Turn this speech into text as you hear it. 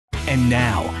And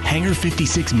now, Hangar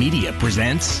 56 Media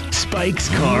presents Spike's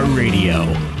Car Radio,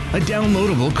 a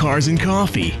downloadable cars and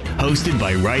coffee, hosted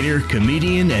by writer,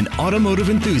 comedian, and automotive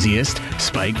enthusiast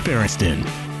Spike Ferriston.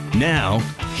 Now,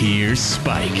 here's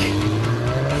Spike.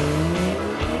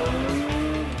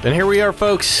 And here we are,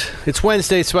 folks. It's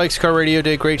Wednesday, Spike's Car Radio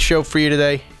Day. Great show for you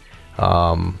today.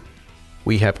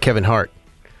 We have Kevin Hart.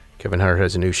 Kevin Hart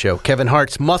has a new show, Kevin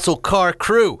Hart's Muscle Car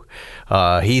Crew.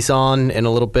 He's on in a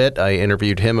little bit. I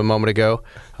interviewed him a moment ago.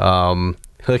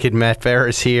 Look at Matt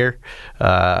Farah here.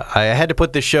 I had to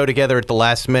put this show together at the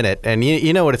last minute, and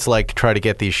you know what it's like to try to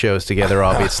get these shows together,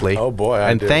 obviously. Oh, boy,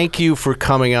 I do. Thank you for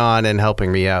coming on and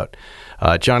helping me out.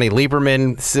 Johnny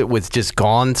Lieberman was just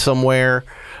gone somewhere.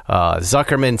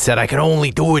 Zuckerman said I could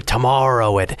only do it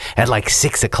tomorrow at like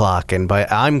 6 o'clock, and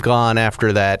I'm gone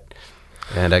after that.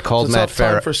 And I called Matt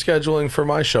Farah. Time for scheduling for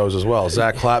my shows as well.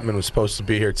 Zach Clapman was supposed to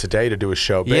be here today to do a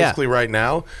show, basically right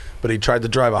now, but he tried to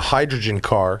drive a hydrogen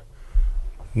car.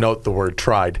 Note the word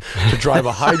tried. To drive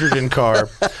a hydrogen car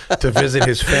to visit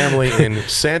his family in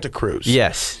Santa Cruz.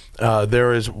 Yes.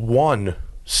 There is one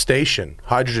station,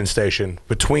 hydrogen station,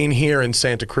 between here and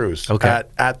Santa Cruz. Okay.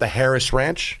 At the Harris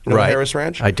Ranch. You know right. Harris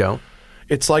Ranch? I don't.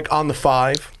 It's like on the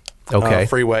 5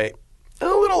 freeway. A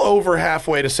little over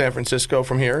halfway to San Francisco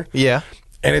from here. Yeah.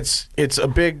 And it's a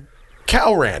big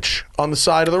cow ranch on the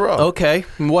side of the road. Okay.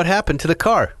 What happened to the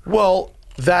car? Well,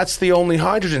 that's the only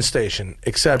hydrogen station,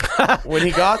 except when he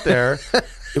got there,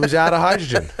 it was out of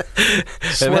hydrogen.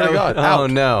 Swear to God. Out. Oh,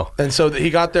 no. And so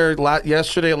he got there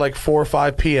yesterday at like 4 or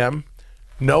 5 p.m.,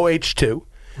 no H2.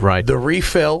 Right. The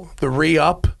refill, the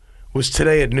re-up, was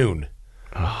today at noon.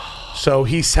 So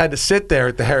he had to sit there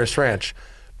at the Harris Ranch.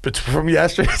 But from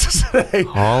yesterday to today,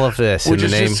 all of this which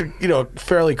in the is name, just a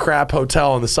fairly crap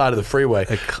hotel on the side of the freeway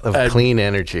of clean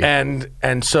energy. And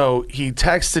so he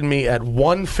texted me at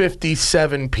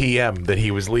 1:57 p.m. that he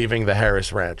was leaving the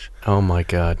Harris Ranch. Oh my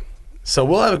God! So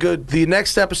we'll have the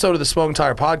next episode of the Smoking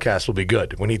Tire podcast will be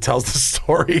good when he tells the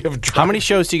story of driving. How many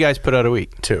shows do you guys put out a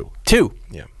week? Two.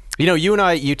 Yeah. You know,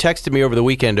 you texted me over the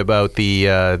weekend about the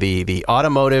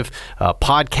automotive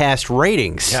podcast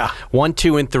ratings. Yeah. 1,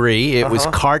 2, and 3. It was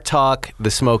Car Talk, The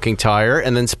Smoking Tire,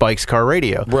 and then Spike's Car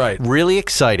Radio. Right. Really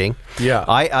exciting. Yeah.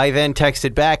 I then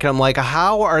texted back, and I'm like,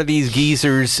 how are these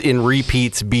geezers in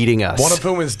repeats beating us? One of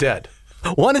whom is dead.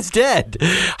 One is dead.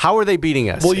 How are they beating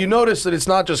us? Well, you notice that it's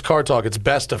not just Car Talk, it's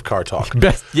Best of Car Talk.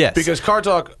 Best, yes. Because Car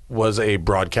Talk was a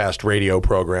broadcast radio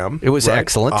program. It was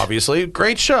excellent. Obviously.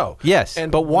 Great show. Yes.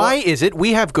 But why is it?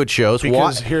 We have good shows.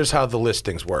 Because here's how the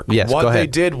listings work. Yes, what go ahead. they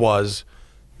did was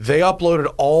they uploaded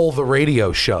all the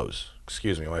radio shows.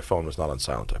 Excuse me, my phone was not on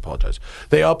silent. I apologize.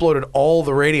 They uploaded all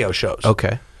the radio shows.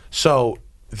 Okay. So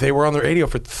they were on the radio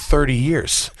for 30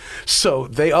 years. So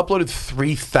they uploaded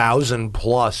 3,000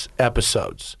 plus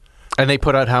episodes. And they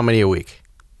put out how many a week?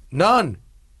 None.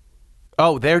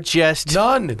 Oh, they're just...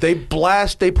 None. They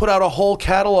put out a whole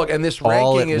catalog, and this all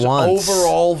ranking is once.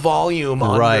 overall volume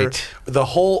Right. under the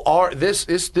whole...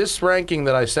 This ranking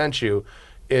that I sent you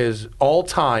is all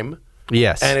time.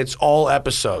 Yes. And it's all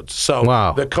episodes. So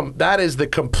wow. That is the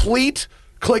complete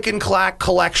click and clack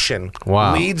collection.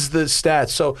 Wow. Leads the stats.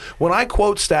 So when I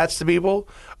quote stats to people,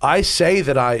 I say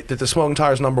that the Smoking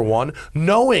Tire is number one,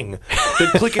 knowing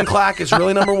that Click and Clack is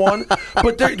really number one.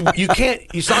 But you can't.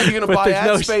 It's not like you're going to buy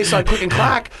ad space on Click and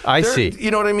Clack. I see. You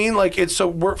know what I mean? Like it's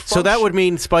so that would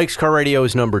mean Spike's Car Radio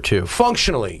is number 2.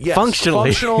 Functionally, yes.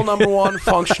 Functionally, functional number 1,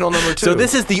 functional number 2. So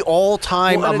this is the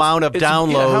all-time amount of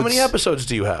downloads. Yeah, how many episodes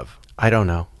do you have? I don't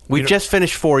know. We've just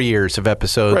finished 4 years of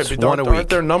episodes, right, one a week. Aren't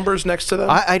there numbers next to them?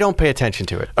 I don't pay attention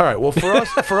to it. All right. Well,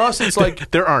 for us, it's like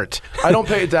there aren't. I don't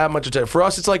pay it that much attention. For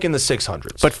us, it's like in the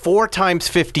 600s. But 4 times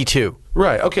 52.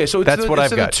 Right. Okay. So that's what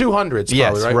I've got. It's in the 200s,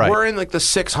 yes, probably, right? Right. We're in like the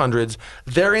 600s.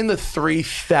 They're in the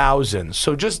 3,000s.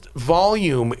 So just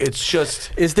volume, it's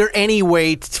just... Is there any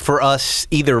way for us,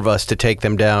 either of us, to take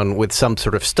them down with some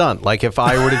sort of stunt? Like if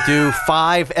I were to do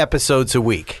 5 episodes a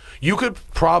week? You could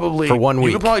probably... For 1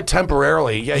 week. You could probably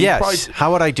temporarily... Yeah, yes.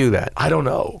 How would I do that? I don't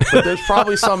know. But there's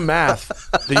probably some math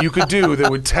that you could do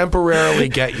that would temporarily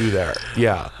get you there.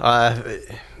 Yeah.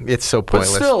 It's so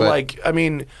pointless. But still, like, I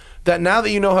mean... That now that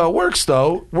you know how it works,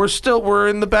 though, we're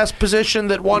in the best position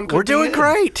that one could. We're doing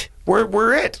great. We're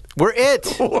it. We're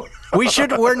it.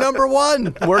 We're number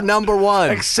one. We're number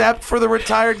one. Except for the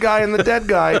retired guy and the dead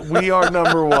guy, we are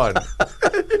number one.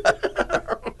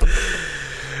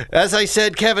 As I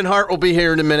said, Kevin Hart will be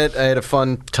here in a minute. I had a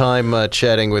fun time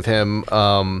chatting with him.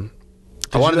 I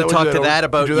wanted to talk to that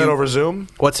about. Did you do that over Zoom?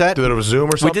 What's that? Do that over Zoom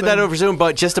or something? We did that over Zoom,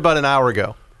 but just about an hour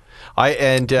ago.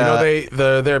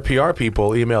 Their PR people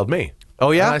emailed me.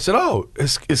 Oh, yeah? And I said,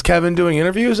 is Kevin doing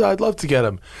interviews? I'd love to get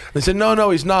him. And they said, no,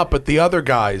 he's not, but the other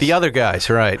guys. The other guys,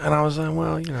 right. And I was like,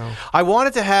 well, I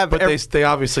wanted to have... But they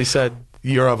obviously said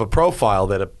you're of a profile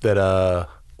that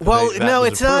well, no,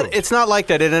 it's not. It's not like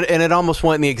that, and it almost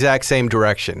went in the exact same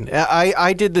direction.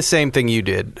 I did the same thing you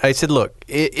did. I said, look,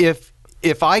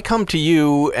 if I come to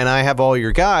you and I have all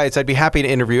your guys, I'd be happy to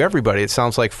interview everybody. It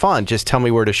sounds like fun. Just tell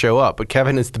me where to show up. But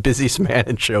Kevin is the busiest man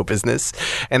in show business,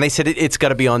 and they said it's got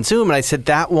to be on Zoom. And I said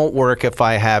that won't work if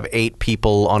I have 8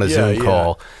 people on a Zoom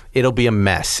call. It'll be a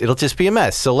mess. It'll just be a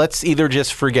mess. So let's either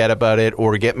just forget about it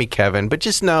or get me Kevin. But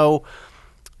just know,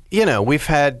 we've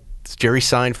had Jerry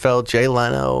Seinfeld, Jay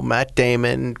Leno, Matt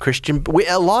Damon, Christian.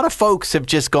 A lot of folks have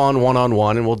just gone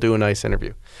one-on-one, and we'll do a nice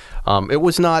interview. It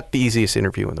was not the easiest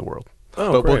interview in the world.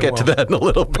 Oh, but great. We'll get to that in a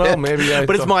little bit. Well, maybe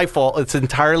but it's my fault. It's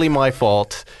entirely my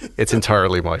fault.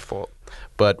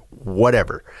 But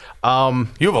whatever.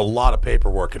 You have a lot of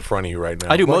paperwork in front of you right now.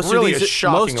 I do. Most really of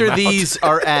these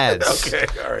are ads. Okay,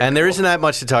 all right. And there isn't that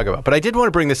much to talk about. But I did want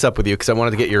to bring this up with you because I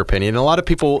wanted to get your opinion. A lot of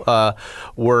people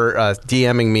were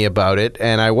DMing me about it,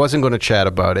 and I wasn't going to chat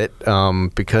about it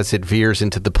because it veers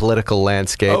into the political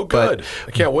landscape. Oh, good.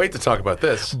 I can't wait to talk about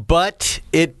this. But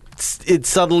it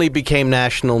suddenly became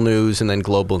national news and then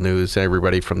global news.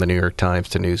 Everybody from the New York Times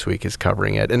to Newsweek is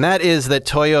covering it. And that is that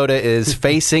Toyota is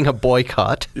facing a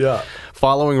boycott. Yeah.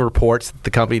 Following reports that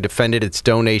the company defended its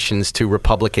donations to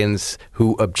Republicans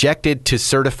who objected to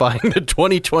certifying the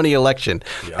 2020 election.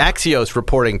 Yeah. Axios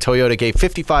reporting Toyota gave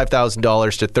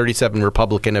 $55,000 to 37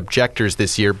 Republican objectors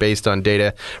this year based on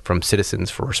data from Citizens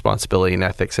for Responsibility and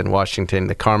Ethics in Washington.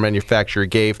 The car manufacturer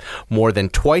gave more than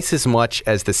twice as much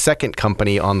as the second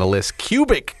company on the list,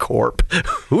 Cubic Corp.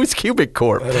 Who's Cubic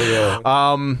Corp? I don't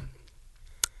know.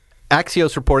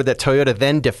 Axios reported that Toyota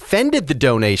then defended the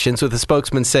donations, with a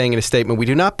spokesman saying in a statement, "We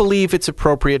do not believe it's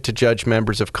appropriate to judge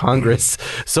members of Congress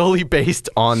solely based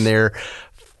on their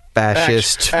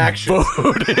fascist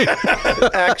voting."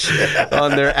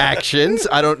 On their actions.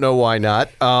 I don't know why not.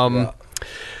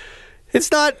 It's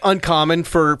not uncommon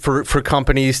for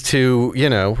companies to,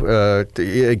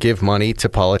 give money to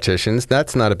politicians.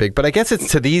 That's not a big, but I guess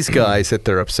it's to these guys that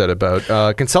they're upset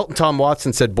about. Consultant Tom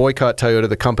Watson said, boycott Toyota.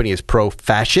 The company is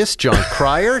pro-fascist. John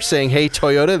Cryer saying, hey,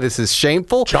 Toyota, this is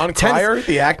shameful. John Cryer,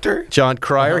 the actor? John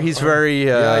Cryer. He's very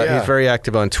he's very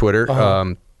active on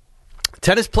Twitter.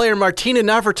 Tennis player Martina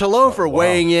Navratilova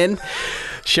weighing in.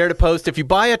 Shared a post, if you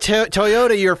buy a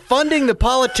Toyota, you're funding the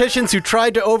politicians who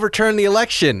tried to overturn the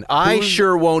election. I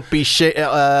sure won't be.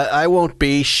 I won't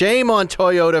be. Shame on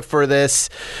Toyota for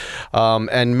this.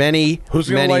 And many, Who's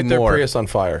going to light their Prius on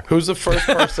fire? Who's the first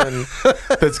person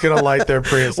that's going to light their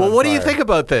Prius on fire? Well, what do you think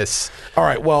about this? All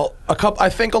right, well, I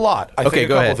think a lot. I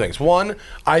think a couple things. One,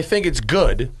 I think it's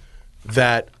good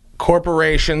that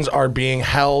corporations are being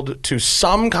held to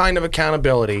some kind of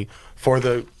accountability for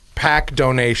the PAC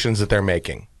donations that they're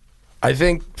making. I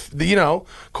think,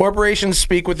 corporations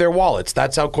speak with their wallets.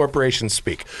 That's how corporations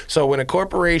speak. So when a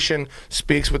corporation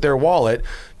speaks with their wallet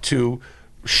to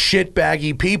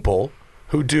shitbaggy people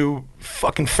who do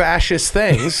fucking fascist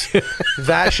things,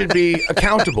 that should be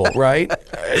accountable, right?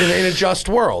 In a just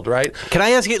world, right? Can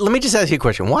I ask you, let me just ask you a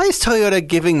question. Why is Toyota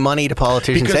giving money to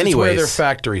politicians because anyways? It's where their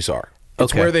factories are.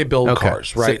 It's where they build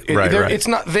cars, right? So, right. It's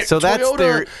not.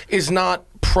 Toyota is not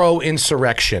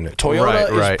pro-insurrection. Toyota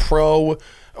is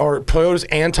Toyota's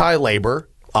anti-labor,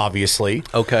 obviously.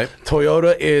 Okay.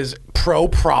 Toyota is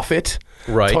pro-profit.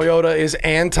 Right. Toyota is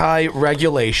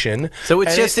anti-regulation. So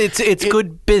it's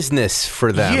good business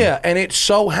for them. Yeah, and it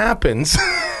so happens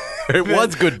it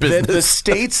was good business. That the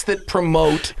states that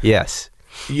promote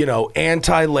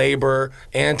anti-labor,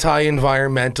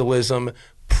 anti-environmentalism,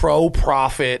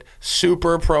 pro-profit,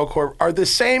 super pro-corp are the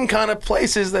same kind of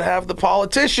places that have the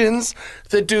politicians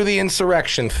that do the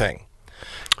insurrection thing.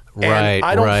 And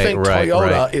I don't think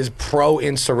Toyota is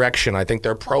pro-insurrection. I think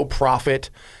they're pro-profit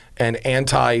and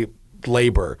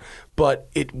anti-labor. But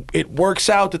it works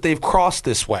out that they've crossed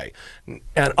this way.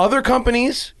 And other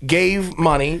companies gave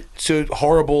money to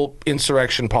horrible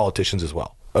insurrection politicians as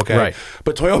well. Okay. Right.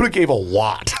 But Toyota gave a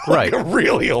lot. Right.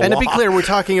 Really a lot. And to be clear, we're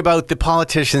talking about the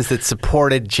politicians that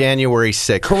supported January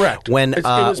 6th. Correct. When it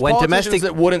was politicians domestic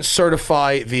that wouldn't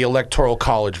certify the electoral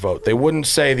college vote. They wouldn't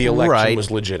say the election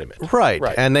was legitimate. Right.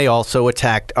 And they also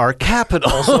attacked our capital.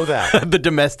 Also that. The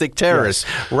domestic terrorists.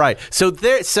 Yes. Right. So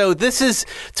this is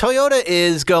Toyota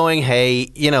is going, hey,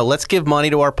 let's give money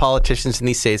to our politicians in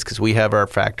these states because we have our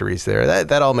factories there.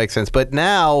 That all makes sense. But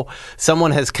now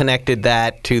someone has connected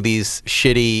that to these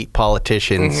shitty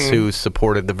politicians who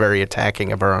supported the very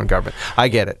attacking of our own government. I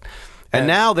get it. And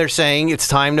now they're saying it's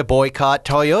time to boycott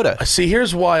Toyota. See,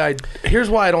 here's why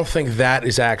I don't think that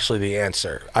is actually the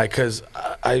answer. Because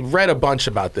I read a bunch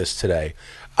about this today.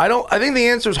 I think the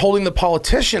answer is holding the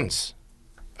politicians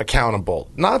accountable.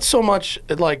 Not so much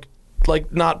like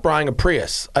not buying a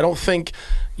Prius. I don't think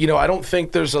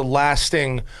there's a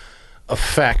lasting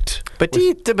effect. But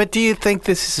do you think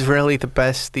this is really the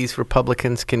best these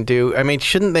Republicans can do? I mean,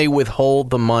 shouldn't they withhold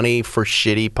the money for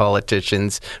shitty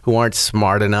politicians who aren't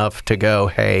smart enough to go,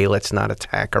 hey, let's not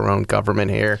attack our own government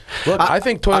here? Look, I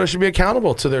think Toyota should be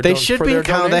accountable to their. They should be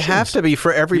accountable. They have to be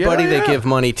for everybody they give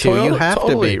money to. You have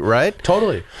to be, right?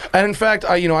 Totally. And in fact,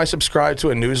 I subscribe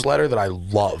to a newsletter that I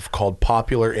love called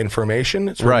Popular Information.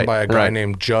 It's written by a guy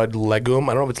named Judd Legum.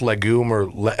 I don't know if it's Legum or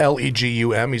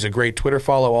Legum. He's a great Twitter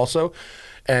follow also.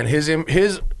 And his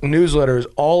newsletter is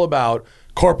all about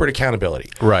corporate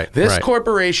accountability. Right. This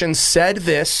corporation said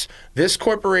this. This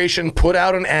corporation put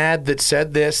out an ad that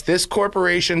said this. This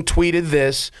corporation tweeted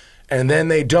this. And then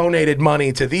they donated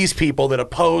money to these people that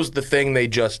opposed the thing they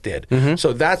just did. Mm-hmm.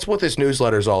 So that's what this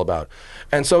newsletter is all about.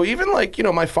 And so even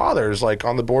my father's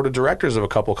on the board of directors of a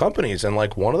couple companies. And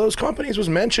one of those companies was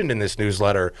mentioned in this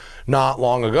newsletter not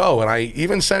long ago. And I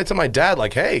even sent it to my dad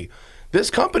hey, this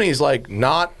company's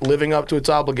not living up to its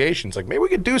obligations. Maybe we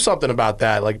could do something about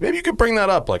that. Maybe you could bring that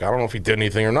up. I don't know if he did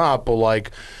anything or not,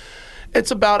 but it's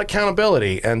about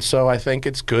accountability. And so I think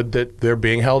it's good that they're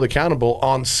being held accountable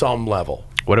on some level.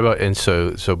 What about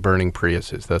so burning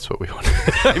Priuses? That's what we want.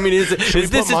 I mean, is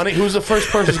this money? Who's the first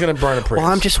person who's going to burn a Prius?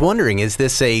 Well, I'm just wondering, is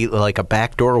this a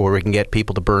back door where we can get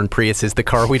people to burn Priuses, the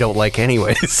car we don't like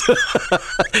anyways?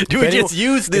 Do we just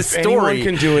use this story? If anyone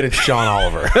can do it, it's John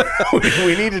Oliver.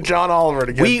 we need a John Oliver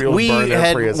to get people to burn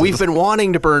their Priuses. We've been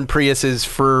wanting to burn Priuses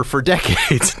for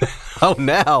decades now.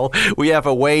 Now we have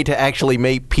a way to actually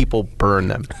make people burn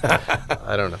them.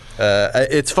 I don't know.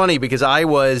 It's funny because I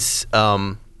was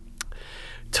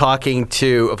talking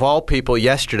to, of all people,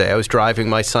 yesterday. I was driving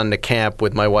my son to camp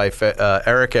with my wife,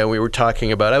 Erica, and we were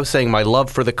talking about, I was saying my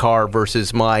love for the car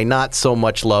versus my not so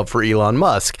much love for Elon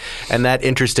Musk, and that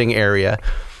interesting area.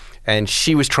 And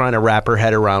she was trying to wrap her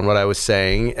head around what I was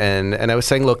saying. And I was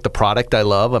saying, look, the product I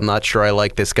love. I'm not sure I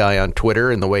like this guy on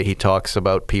Twitter and the way he talks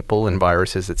about people and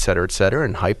viruses, et cetera,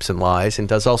 and hypes and lies and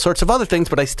does all sorts of other things,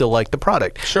 but I still like the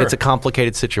product. Sure. It's a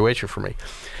complicated situation for me.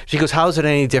 She goes, how is it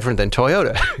any different than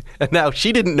Toyota? And now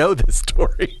she didn't know this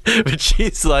story, but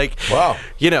she's like, wow.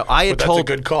 That's a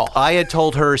good call. I had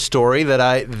told her a story that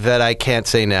I can't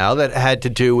say now that had to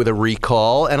do with a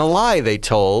recall and a lie they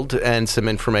told and some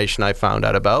information I found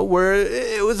out about where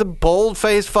it was a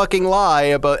bold-faced fucking lie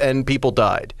and people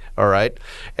died. All right.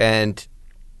 And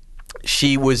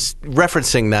she was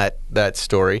referencing that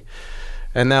story.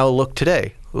 And now look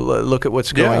today. Look at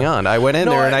what's going on. I went in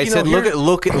there and I said,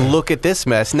 look at this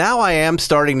mess. Now I am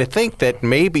starting to think that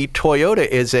maybe Toyota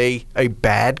is a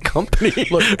bad company.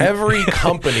 Look, every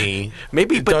company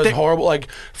does horrible.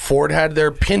 Ford had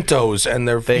their Pintos and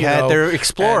they had their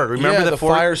Explorer. Remember the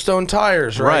Firestone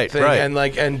tires, right? Right. And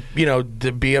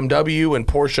the BMW and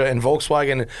Porsche and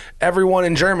Volkswagen. Everyone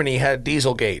in Germany had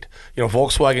Dieselgate.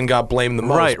 Volkswagen got blamed the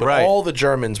most. But all the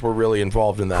Germans were really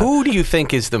involved in that. Who do you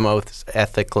think is the most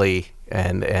ethically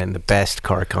and the best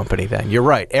car company then? You're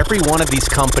right. Every one of these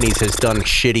companies has done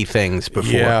shitty things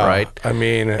before, right? I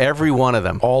mean, every one of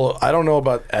them. I don't know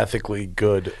about ethically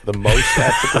good. The most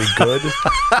ethically good?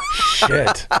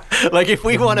 Shit.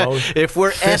 If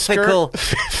we're ethical.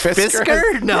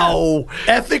 Fisker? No.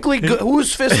 Ethically good?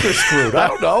 Who's Fisker screwed? I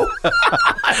don't know.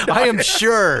 I am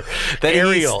sure that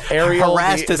Ariel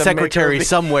harassed a secretary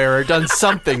somewhere or done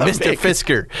something. Mr.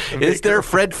 Fisker. Is there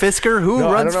Fred Fisker? Who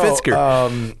runs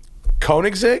Fisker?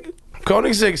 Koenigsegg?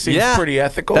 Koenigsegg seems pretty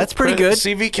ethical. That's pretty good.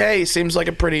 CVK seems like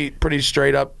a pretty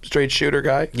straight shooter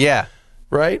guy. Yeah.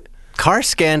 Right? Car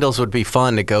scandals would be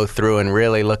fun to go through and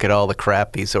really look at all the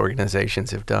crap these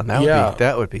organizations have done.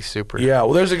 That would be super. Yeah.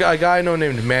 Well, there's a guy I know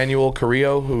named Manuel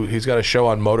Carrillo he's got a show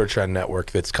on MotorTrend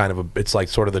Network that's kind of it's like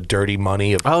sort of the dirty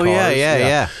money of cars.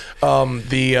 Yeah.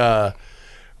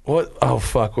 What? Oh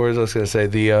fuck! What was I going to say?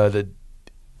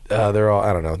 They're all,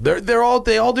 I don't know.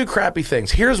 They all do crappy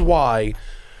things. Here's why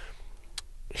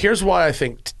I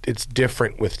think it's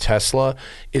different with Tesla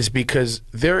is because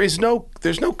there's no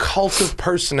cult of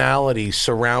personality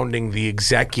surrounding the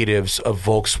executives of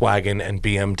Volkswagen and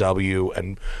BMW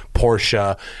and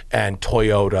Porsche and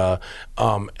Toyota,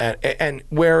 and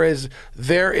whereas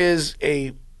there is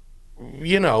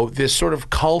this sort of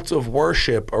cult of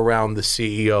worship around the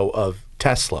CEO of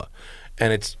Tesla.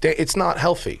 and it's not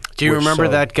healthy. Do you remember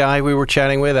that guy we were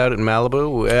chatting with out in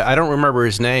Malibu? I don't remember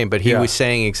his name, but he was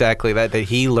saying exactly that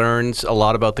he learns a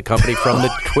lot about the company from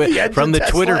the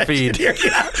Twitter feed.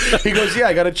 He goes,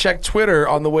 I got to check Twitter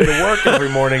on the way to work every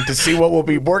morning to see what we'll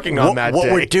be working on that day.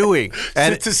 What we're doing.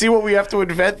 And to see what we have to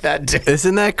invent that day.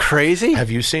 Isn't that crazy? Have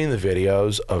you seen the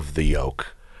videos of the yoke?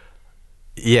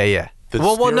 Yeah.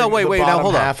 Well, no, wait, now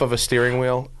hold on. Half of a steering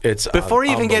wheel. It's before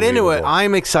you even get into it,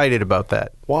 I'm excited about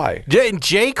that. Why?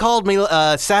 Jay called me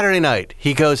Saturday night.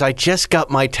 He goes, "I just got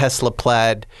my Tesla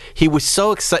Plaid." He was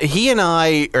so excited. He and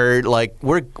I are like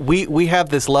we have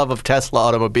this love of Tesla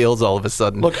automobiles all of a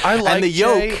sudden. Look, I like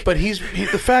Jay, but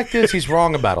the fact is he's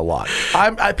wrong about a lot.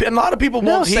 A lot of people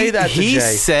won't say that to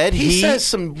Jay. He says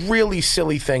some really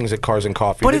silly things at Cars and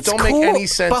Coffee that don't make any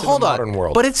sense in the modern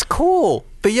world. But it's cool.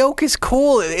 The yoke is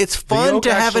cool. It's fun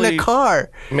to have in a car.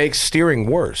 Makes steering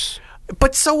worse.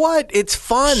 But so what? It's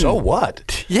fun. So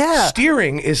what? Yeah.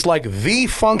 Steering is like the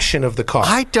function of the car.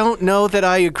 I don't know that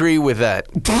I agree with that.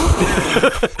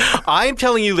 I'm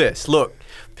telling you this. Look,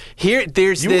 there's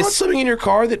this. You want something in your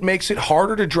car that makes it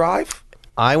harder to drive?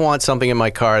 I want something in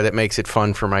my car that makes it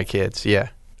fun for my kids. Yeah.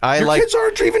 Your kids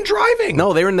aren't even driving.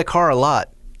 No, they're in the car a lot.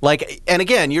 And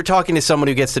again, you're talking to someone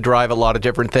who gets to drive a lot of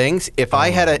different things. If I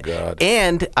had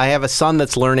and I have a son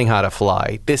that's learning how to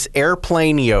fly, this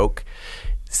airplane yoke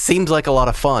seems like a lot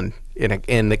of fun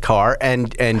in the car.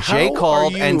 And Jay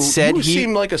called and said you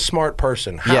seem like a smart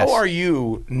person. How are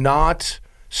you not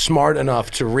smart enough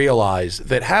to realize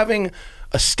that having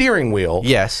a steering wheel?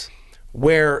 Yes.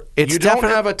 Where you don't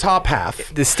have a top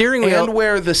half, the steering wheel, and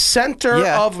where the center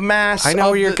of mass, I know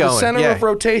where you're going. The center of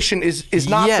rotation is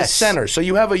not the center. So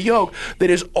you have a yoke that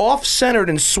is off-centered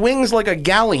and swings like a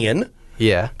galleon.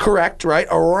 Yeah, correct. Right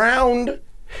around.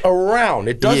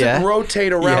 It doesn't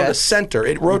rotate around the center.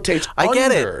 It rotates. I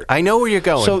get it. I know where you're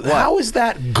going. So how is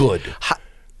that good?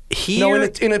 Let me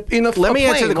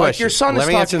answer the question. Like your son is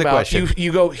talking about,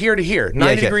 you go here to here,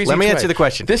 90 degrees. Let me answer the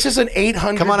question. This is an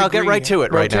 800. Come on, I'll get right to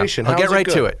it rotation. Right now. I'll get right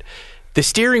to it. The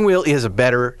steering wheel is a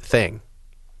better thing.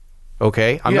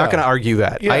 Okay, I'm not going to argue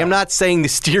that. I am not saying the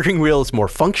steering wheel is more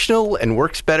functional and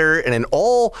works better, and in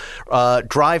all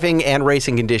driving and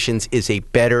racing conditions is a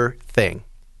better thing.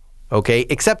 Okay,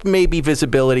 except maybe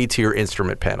visibility to your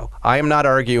instrument panel. I am not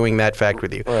arguing that fact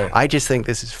with you. Right. I just think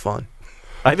this is fun.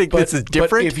 I think this is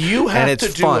different. But if you have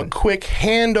to do fun. A quick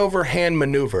hand-over-hand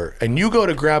maneuver and you go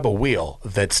to grab a wheel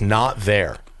that's not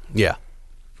there,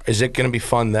 is it going to be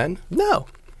fun then? No.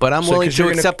 But I'm willing to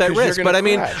accept that risk. But I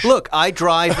mean, look, I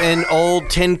drive in old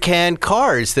tin can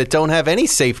cars that don't have any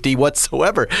safety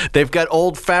whatsoever. They've got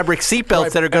old fabric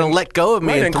seatbelts that are going to let go of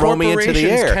me and throw me into the air.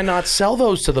 Corporations cannot sell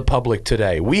those to the public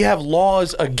today. We have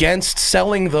laws against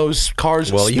selling those cars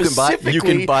specifically you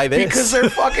can buy this. Because they're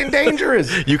fucking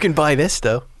dangerous. You can buy this,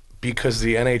 though. Because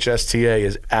the NHSTA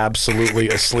is absolutely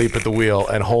asleep at the wheel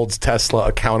and holds Tesla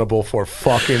accountable for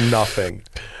fucking nothing.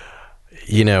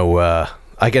 You know,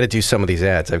 I got to do some of these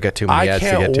ads. I've got too many ads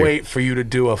to get to. I can't wait for you to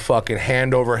do a fucking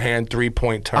hand-over-hand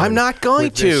three-point turn. I'm not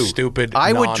going to. This stupid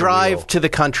I would drive to the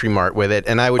Country Mart with it,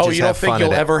 and I would just have fun. Oh, you don't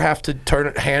think you'll ever have to turn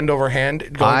it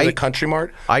hand-over-hand going to the Country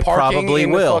Mart? I probably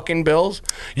will. The fucking bills?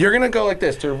 You're going to go like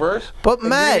this, to reverse? But,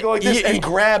 Matt... You're going to go like this and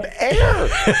grab air.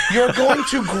 You're going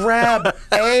to grab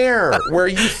air where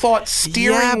you thought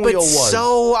steering wheel was.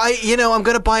 So, I'm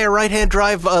going to buy a right-hand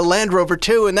drive Land Rover,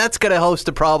 too, and that's going to host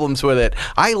the problems with it.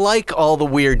 I like all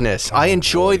the weirdness. I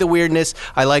enjoy the weirdness.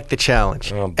 I like the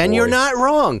challenge. And you're not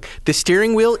wrong. The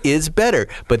steering wheel is better,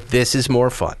 but this is more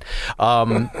fun.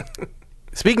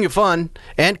 Speaking of fun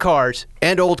and cars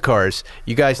and old cars,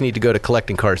 you guys need to go to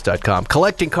collectingcars.com.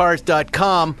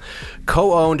 Collectingcars.com,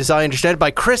 co-owned, as I understand it,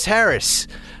 by Chris Harris,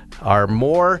 our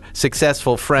more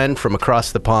successful friend from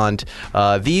across the pond.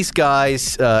 These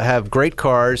guys have great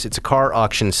cars. It's a car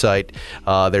auction site.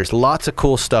 There's lots of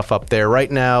cool stuff up there.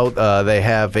 Right now, they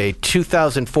have a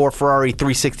 2004 Ferrari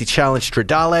 360 Challenge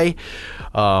Stradale.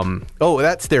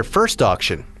 That's their first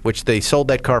auction, which they sold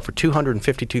that car for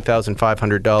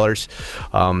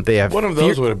 $252,500. They have one of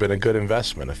those would have been a good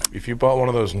investment. If you bought one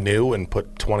of those new and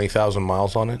put 20,000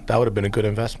 miles on it, that would have been a good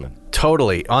investment.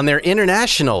 Totally. On their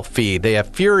international feed, they have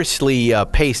furiously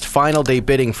paced final day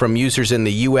bidding from users in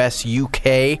the U.S.,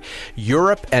 UK,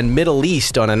 Europe, and Middle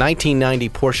East on a 1990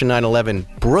 Porsche 911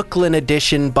 Brooklyn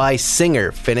Edition by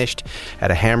Singer, finished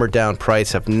at a hammered down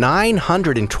price of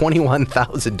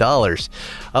 $921,000.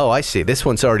 Oh, I see. This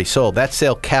one's already sold. That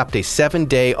sale capped a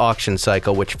 7-day auction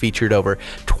cycle, which featured over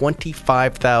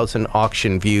 25,000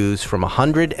 auction views from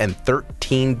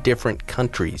 113 different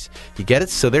countries. You get it?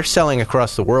 So they're selling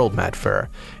across the world, Matt. Matt Farah.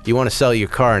 You want to sell your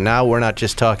car. Now we're not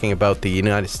just talking about the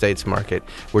United States market.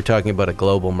 We're talking about a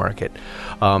global market.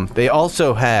 They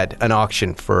also had an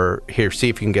auction for, here, see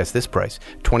if you can guess this price,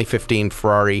 2015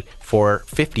 Ferrari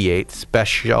 458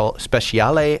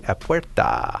 Speciale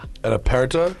Aperta. An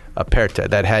Aperta? Aperta,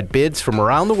 that had bids from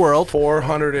around the world.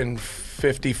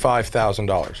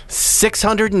 $455,000.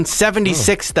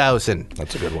 $676,000.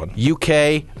 That's a good one.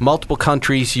 UK, multiple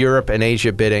countries, Europe and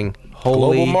Asia bidding.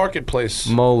 Holy global marketplace.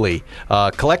 Moly.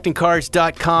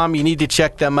 CollectingCars.com, you need to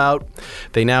check them out.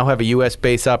 They now have a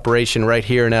U.S.-based operation right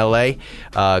here in L.A.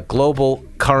 Global,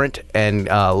 current, and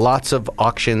lots of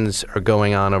auctions are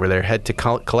going on over there. Head to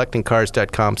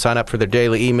CollectingCars.com, sign up for their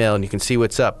daily email, and you can see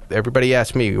what's up. Everybody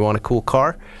asks me, you want a cool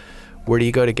car? Where do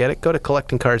you go to get it? Go to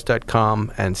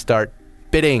CollectingCars.com and start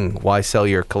bidding. Why sell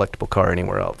your collectible car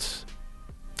anywhere else?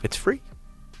 It's free.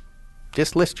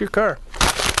 Just list your car.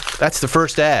 That's the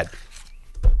first ad.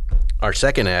 Our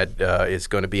second ad is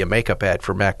going to be a makeup ad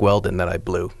for Mack Weldon that I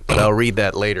blew. But I'll read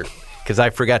that later because I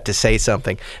forgot to say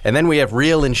something. And then we have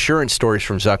real insurance stories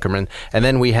from Zuckerman. And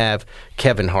then we have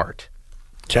Kevin Hart.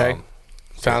 Okay.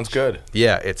 Sounds good.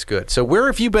 Yeah, it's good. So where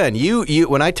have you been? You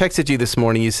when I texted you this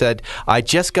morning, you said, I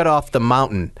just got off the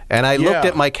mountain. And I looked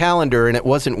at my calendar, and it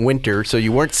wasn't winter, so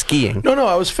you weren't skiing. No,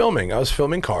 I was filming. I was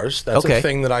filming cars. That's a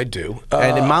thing that I do.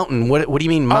 And in mountain, what do you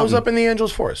mean mountain? I was up in the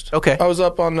Angeles Forest. Okay. I was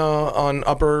up on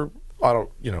upper,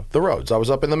 the roads. I was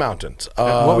up in the mountains.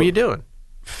 What were you doing?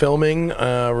 Filming,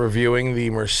 reviewing the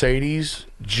Mercedes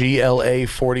GLA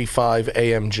 45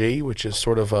 AMG, which is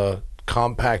sort of a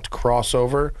compact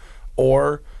crossover,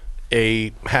 or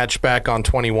a hatchback on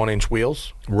 21-inch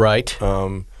wheels. Right.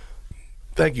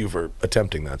 Thank you for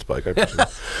attempting that, Spike. I appreciate it.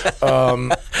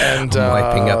 And I'm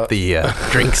wiping up the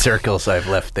drink circles I've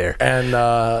left there. And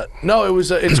no,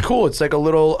 it's cool. It's like a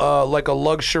little like a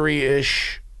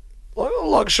luxury-ish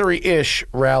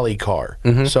rally car.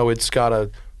 Mm-hmm. So it's got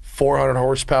a 400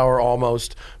 horsepower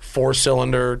almost,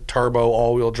 4-cylinder turbo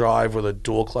all-wheel drive with a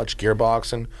dual clutch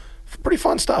gearbox, and pretty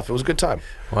fun stuff. It was a good time.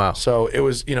 Wow. So it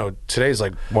was, today's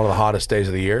like one of the hottest days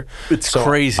of the year. It's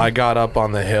crazy. I got up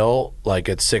on the hill like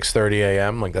at 6:30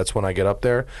 a.m. Like that's when I get up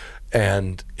there.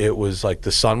 And it was like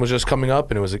the sun was just coming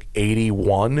up and it was like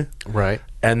 81. Right.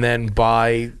 And then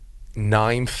by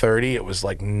 9:30 it was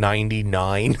like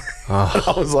 99.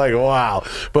 I was like, wow.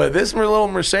 But this little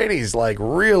Mercedes, like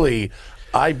really,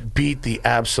 I beat the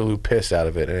absolute piss out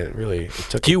of it, and it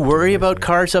took. Do you worry about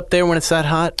cars up there when it's that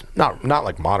hot? Not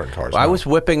like modern cars. I was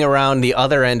whipping around the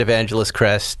other end of Angeles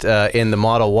Crest in the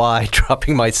Model Y,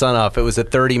 dropping my son off. It was a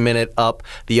 30-minute up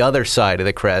the other side of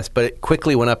the crest, but it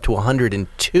quickly went up to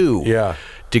 102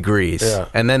 degrees. Yeah.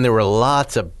 And then there were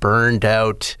lots of burned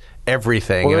out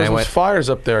everything. Well, and there was fires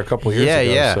up there a couple of years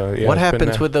ago. Yeah. So, what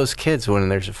happens with those kids when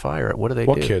there's a fire? What do they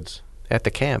do? What kids? At the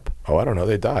camp. Oh, I don't know.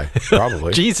 They die,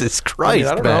 probably. Jesus Christ,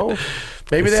 I don't know.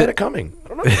 Maybe they had it coming. I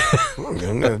don't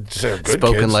know. Good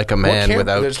Spoken kids. like a man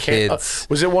without kids.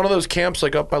 Was it one of those camps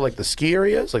like up by like the ski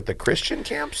areas, like the Christian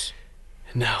camps?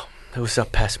 No. It was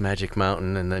up past Magic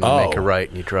Mountain, and then you make a right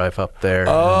and you drive up there.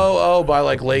 By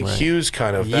like Lake Hughes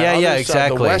kind of.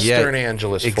 Exactly. The Western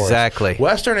Angeles Forest. Exactly.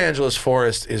 Western Angeles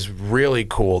Forest is really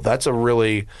cool. That's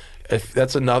another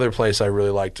place I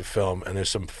really like to film, and there's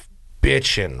some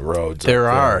bitchin' roads. There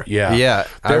are. Yeah.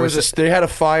 They had a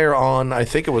fire on, I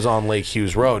think it was on Lake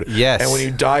Hughes Road. Yes. And when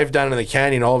you dive down in the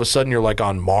canyon, all of a sudden you're like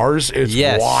on Mars. It's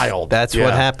wild. That's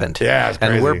what happened. Yeah, it's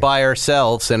crazy. And we're by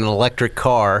ourselves in an electric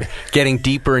car getting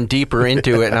deeper and deeper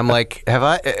into it. And I'm like,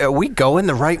 are we going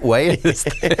the right way in this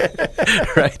thing?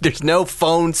 Right? There's no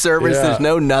phone service. Yeah. There's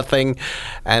no nothing.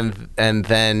 And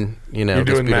then, you're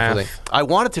doing math. thing. I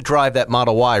wanted to drive that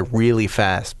Model Y really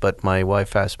fast, but my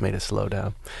wife asked me to slow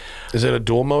down. Is it a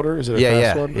dual motor? Is it a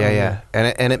fast one? Yeah.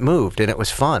 And it moved, and it was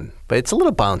fun. But it's a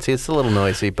little bouncy. It's a little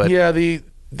noisy. But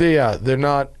they're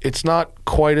not. It's not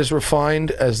quite as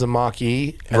refined as the Mach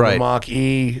E, and the Mach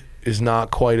E is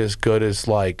not quite as good as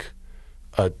like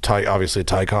obviously a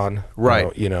Taycan,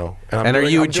 right? And are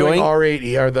you enjoying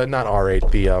R8 or not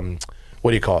R8? The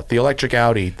what do you call it? The electric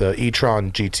Audi, the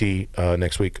e-tron GT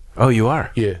next week. Oh, you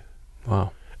are? Yeah.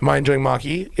 Wow. Am I enjoying Mach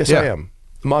E? Yes, I am.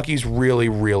 Mach E's really,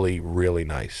 really, really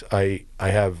nice. I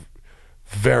have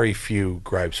very few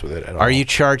gripes with it at all. Are you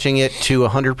charging it to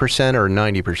 100% or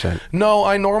 90%? No,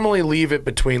 I normally leave it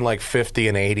between like 50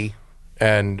 and 80.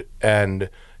 And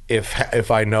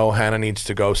if I know Hannah needs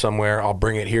to go somewhere, I'll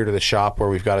bring it here to the shop where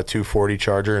we've got a 240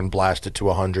 charger and blast it to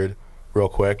 100 real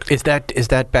quick. Is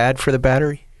that bad for the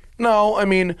battery? No, I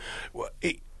mean,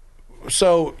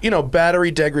 So,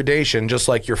 battery degradation, just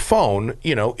like your phone,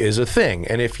 is a thing.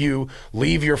 And if you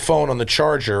leave your phone on the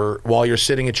charger while you're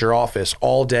sitting at your office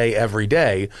all day, every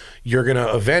day, you're going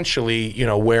to eventually,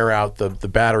 wear out the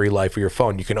battery life of your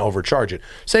phone. You can overcharge it.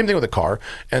 Same thing with a car.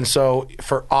 And so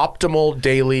for optimal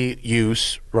daily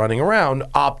use, running around,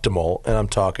 optimal, and I'm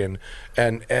talking,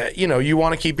 and, you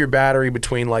want to keep your battery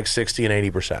between like 60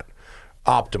 and 80%.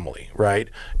 Optimally, right?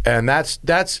 And that's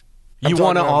you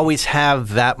want to always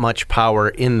have that much power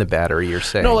in the battery, you're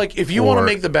saying? No, like if you want to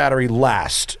make the battery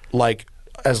last like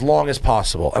as long as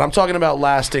possible, and I'm talking about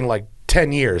lasting like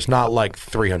 10 years, not like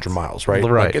 300 miles, right?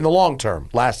 Right. Like in the long term,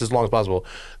 last as long as possible.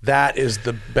 That is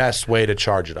the best way to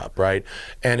charge it up, right?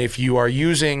 And if you are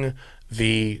using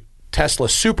the Tesla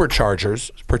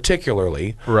superchargers,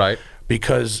 particularly, right,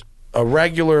 because a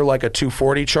regular, like a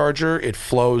 240 charger, it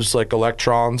flows like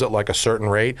electrons at like a certain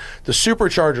rate. The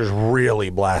superchargers really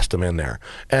blast them in there.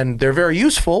 And they're very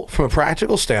useful from a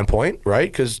practical standpoint,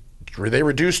 right? Because they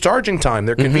reduce charging time.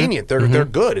 They're convenient. They're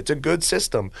good. It's a good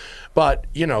system. But,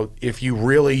 if you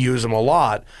really use them a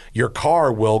lot, your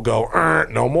car will go,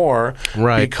 no more.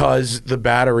 Right. Because the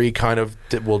battery kind of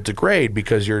will degrade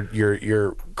because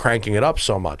you're cranking it up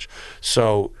so much.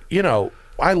 So,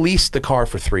 I leased the car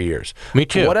for 3 years. Me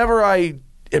too. Whatever I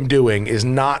am doing is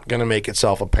not going to make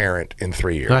itself apparent in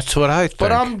 3 years. That's what I think.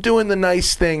 But I'm doing the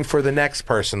nice thing for the next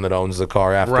person that owns the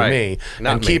car after me,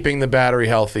 and keeping the battery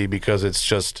healthy because it's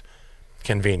just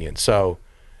convenient. So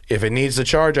if it needs to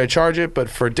charge, I charge it. But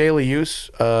for daily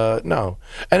use, no.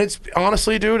 And it's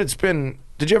honestly, dude, it's been.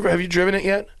 Have you driven it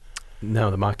yet? No,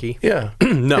 the Mach-E? Yeah.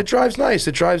 No. It drives nice.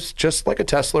 It drives just like a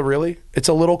Tesla, really. It's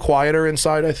a little quieter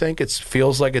inside, I think. It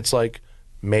feels like it's like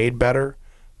made better,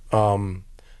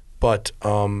 but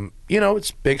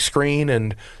it's big screen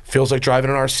and feels like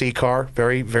driving an RC car.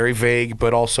 Very, very vague,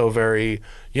 but also very,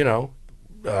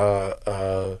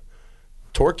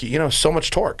 torquey. So much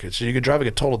torque. You could drive like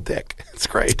a total dick. It's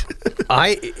great.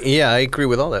 I agree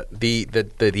with all that.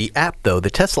 The app though, the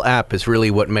Tesla app is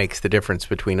really what makes the difference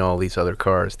between all these other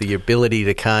cars. The ability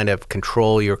to kind of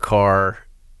control your car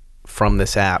from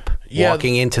this app,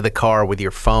 walking into the car with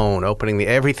your phone, opening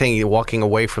everything, you're walking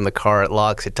away from the car, it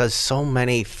locks. It does so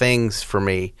many things for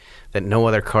me that no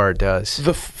other car does.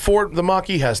 The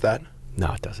Mach-E has that.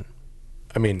 No, it doesn't.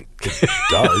 I mean, it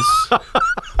does.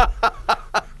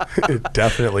 It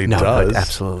definitely does. No, it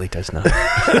absolutely does not.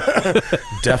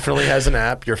 Definitely has an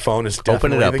app. Your phone is definitely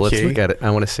Open it up. the Let's key. look at it. I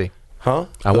want to see. Huh?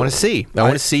 I want to see. I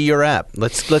want to see your app.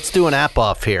 Let's do an app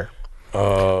off here.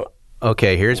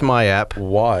 Okay, here's my app.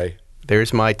 Why?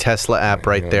 There's my Tesla app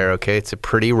right there, okay? It's a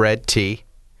pretty red T.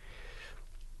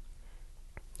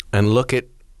 And look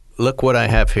what I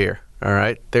have here, all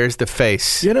right? There's the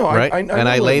face, right? I know and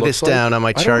I what lay it this looks down like. on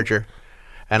my charger,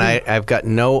 and I've got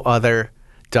no other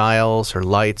dials or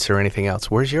lights or anything else.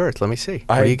 Where's yours? Let me see.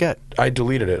 What do you got? I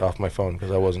deleted it off my phone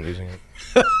because I wasn't using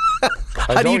it.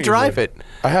 How do you drive it?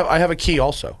 I have a key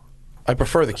also. I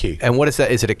prefer the key. And what is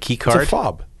that? Is it a key card? It's a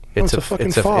fob. It's a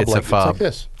fucking fob. It's a fob. It's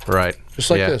like this. Right. Just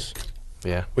like this.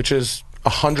 Yeah. Which is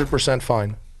 100%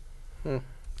 fine.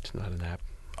 It's not an app.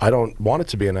 I don't want it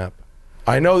to be an app.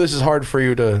 I know this is hard for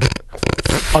you to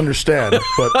understand,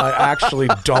 but I actually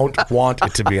don't want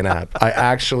it to be an app. I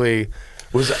actually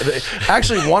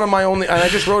one of my only, and I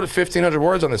just wrote 1,500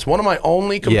 words on this. One of my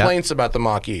only complaints about the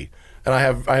Mach-E, and I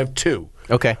have two.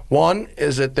 Okay. One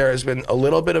is that there has been a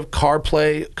little bit of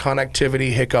CarPlay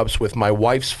connectivity hiccups with my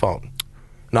wife's phone,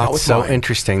 not with mine. So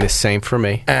interesting. The same for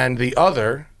me. And the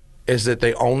other is that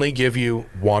they only give you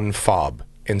one fob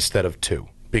instead of two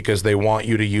because they want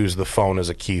you to use the phone as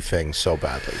a key thing so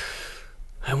badly.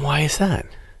 And why is that?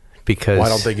 Because why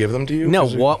don't they give them to you? No.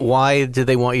 Why do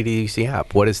they want you to use the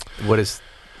app? What does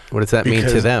that mean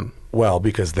to them? Well,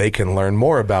 because they can learn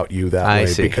more about you that way.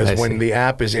 See, because when the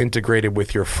app is integrated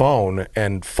with your phone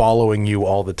and following you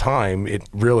all the time, it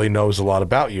really knows a lot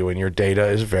about you, and your data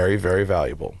is very, very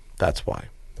valuable. That's why.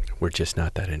 We're just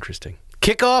not that interesting.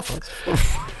 Kick off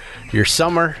your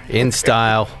summer in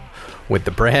style with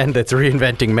the brand that's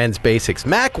reinventing men's basics.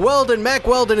 Mack Weldon. Mack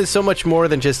Weldon is so much more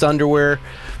than just underwear.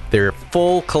 Their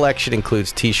full collection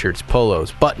includes t-shirts,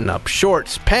 polos, button-ups,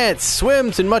 shorts, pants,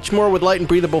 swims, and much more with light and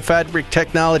breathable fabric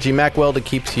technology. Mack Weldon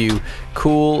keeps you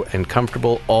cool and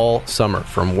comfortable all summer.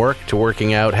 From work to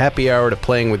working out, happy hour to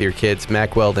playing with your kids,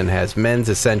 Mack Weldon has men's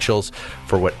essentials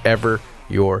for whatever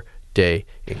your day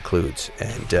includes.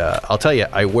 And I'll tell you,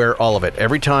 I wear all of it.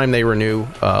 Every time they renew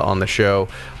on the show,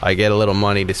 I get a little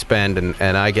money to spend,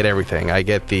 and I get everything. I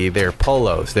get their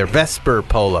polos, their Vesper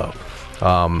polo.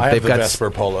 I have the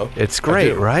Vesper polo. It's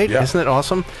great, right? Yeah. Isn't it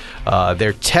awesome?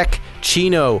 Their Tech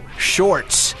Chino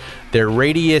shorts, their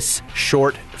Radius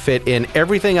short fit in.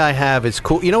 Everything I have is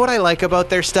cool. You know what I like about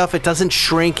their stuff? It doesn't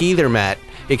shrink either, Matt.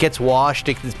 It gets washed.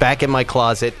 It's back in my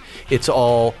closet. It's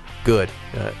all good.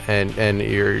 And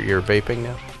you're vaping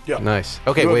now? Yeah. Nice.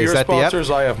 Okay, wait, is that the app? Your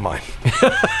sponsors, I have mine.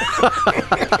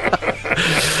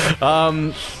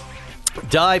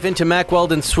 Dive into Mack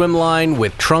Weldon's swim line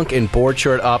with trunk and board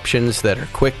short options that are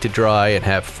quick to dry and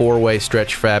have 4-way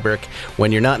stretch fabric.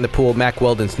 When you're not in the pool, Mack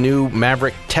Weldon's new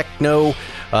Maverick Tech Chino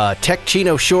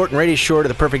short and radius short are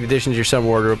the perfect additions to your summer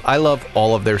wardrobe. I love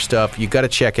all of their stuff. You got to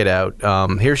check it out.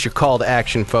 Here's your call to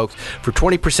action, folks. For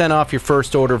 20% off your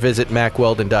first order, visit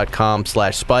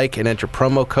MackWeldon.com/Spike and enter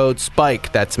promo code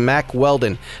SPIKE. That's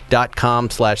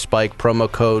MackWeldon.com/Spike, promo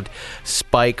code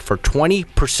SPIKE for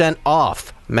 20%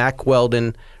 off. Mack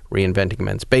Weldon, reinventing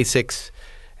men's basics,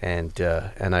 and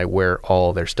I wear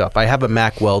all their stuff. I have a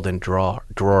Mack Weldon drawer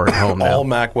at home now. All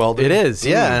Mack Weldon? It is,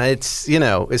 yeah. And it's,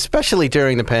 especially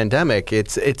during the pandemic,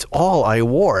 it's all I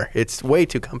wore. It's way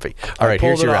too comfy. All right,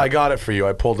 here's your app. I got it for you.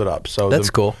 I pulled it up. So that's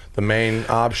cool. The main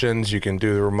options, you can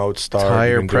do the remote start.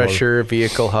 Tire pressure,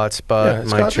 vehicle hotspot,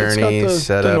 my journey, it's got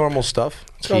setup. the normal stuff.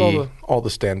 It's got all the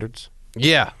standards.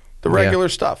 Yeah. The regular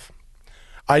stuff.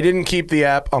 I didn't keep the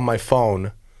app on my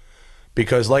phone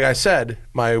because, like I said,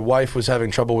 my wife was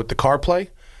having trouble with the CarPlay.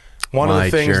 One of the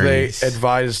things they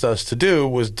advised us to do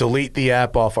was delete the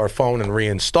app off our phone and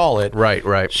reinstall it.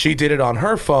 Right. She did it on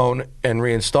her phone and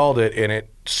reinstalled it, and it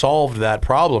solved that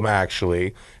problem,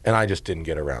 actually, and I just didn't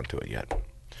get around to it yet.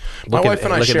 My wife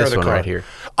and I share the car. Right here.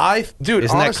 Dude,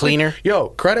 isn't honestly, that cleaner? Yo,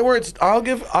 credit where it's.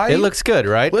 It looks good,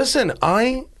 right? Listen,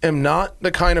 I am not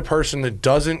the kind of person that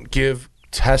doesn't give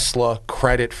Tesla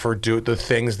credit for the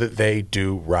things that they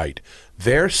do right.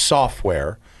 Their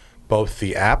software, both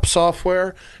the app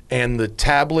software and the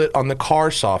tablet on the car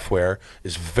software,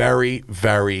 is very,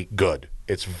 very good.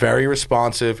 It's very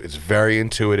responsive. It's very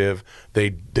intuitive.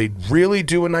 They really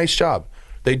do a nice job.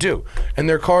 They do. And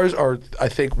their cars are, I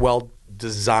think, well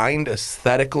designed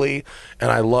aesthetically,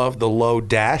 and I love the low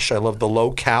dash. I love the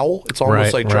low cowl. It's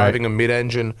almost like driving a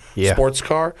mid-engine sports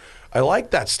car. I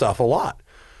like that stuff a lot.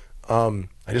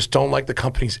 I just don't like the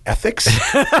company's ethics.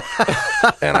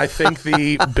 And I think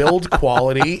the build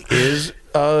quality is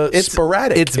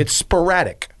sporadic. It's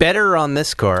sporadic. Better on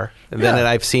this car than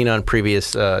I've seen on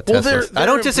previous Teslas. I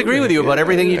don't disagree with you about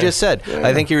everything you just said.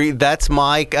 I think that's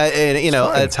my,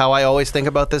 that's how I always think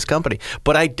about this company.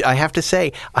 But I have to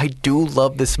say, I do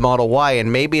love this Model Y,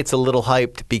 and maybe it's a little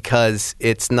hyped because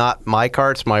it's not my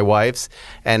car, it's my wife's,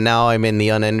 and now I'm in the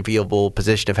unenviable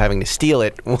position of having to steal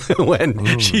it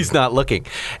when she's not looking.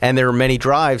 And there are many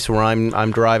drives where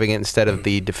I'm driving it instead of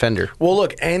the Defender. Well,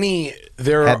 look, had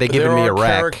they given me a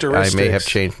rack, I may have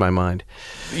changed my mind.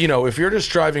 If you're just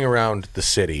driving around the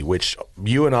city, which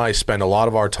you and I spend a lot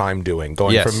of our time doing,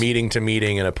 going from meeting to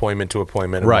meeting and appointment to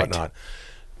appointment and whatnot,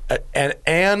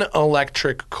 an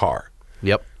electric car.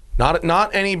 Yep.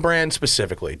 Not any brand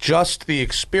specifically, just the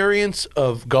experience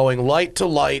of going light to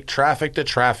light, traffic to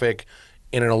traffic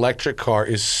in an electric car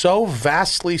is so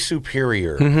vastly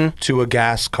superior to a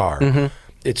gas car.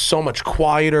 It's so much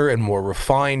quieter and more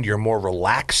refined. You're more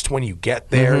relaxed when you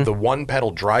get there. The one-pedal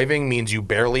driving means you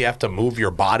barely have to move your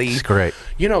body. It's great.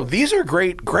 These are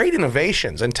great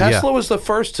innovations. And Tesla was the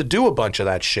first to do a bunch of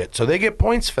that shit, so they get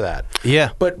points for that.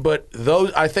 Yeah. But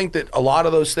those, I think that a lot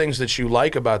of those things that you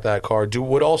like about that car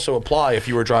would also apply if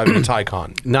you were driving a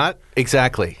Taycan. Not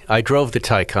exactly. I drove the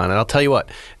Taycan, and I'll tell you what,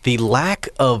 the lack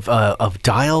of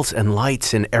dials and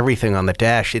lights and everything on the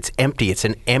dash, it's empty. It's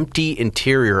an empty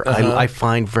interior. I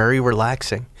find very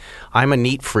relaxing. I'm a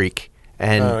neat freak,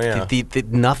 and the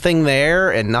nothing there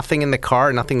and nothing in the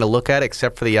car, nothing to look at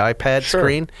except for the iPad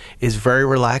screen is very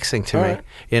relaxing to me.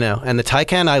 And the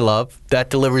Taycan I love. That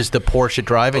delivers the Porsche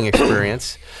driving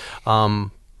experience.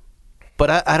 But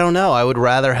I don't know. I would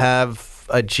rather have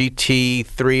a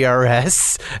GT3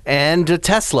 RS and a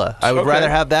Tesla. I would rather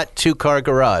have that two-car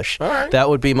garage. All right. That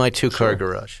would be my two-car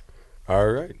garage. All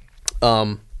right.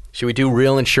 Should we do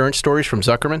real insurance stories from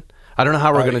Zuckerman? I don't know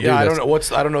how we're going to do this. I don't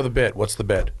know. I don't know the bit. What's the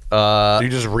bit? Do you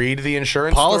just read the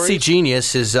insurance Policy stories?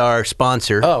 Genius is our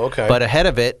sponsor. Oh, okay. But ahead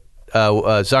of it,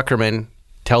 Zuckerman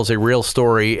tells a real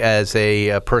story as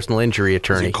a personal injury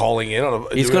attorney. Is he calling in?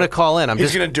 He's going to call in.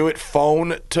 He's going to do it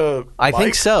phone to I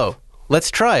think so. Let's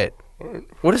try it.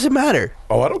 What does it matter?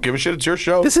 Oh, I don't give a shit. It's your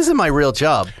show. This isn't my real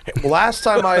job. Last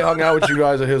time I hung out with you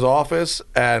guys at his office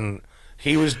and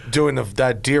he was doing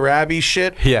that Dear Abby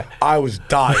shit. Yeah, I was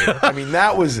dying. I mean,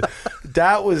 that was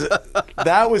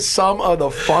some of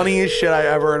the funniest shit I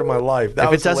ever heard in my life.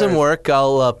 If it doesn't work,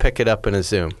 I'll pick it up in a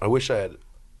Zoom. I wish I had.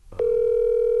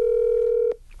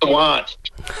 want.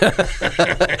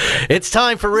 It's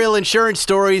time for Real Insurance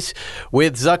Stories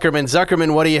with Zuckerman.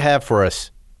 Zuckerman, what do you have for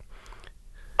us?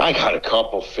 I got a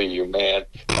couple for you, man.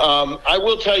 I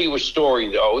will tell you a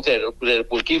story, though, that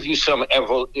will give you some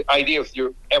idea of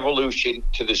your evolution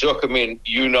to the Zuckerman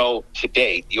you know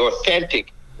today, the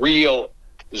authentic, real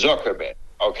Zuckerman,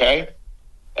 okay?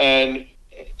 And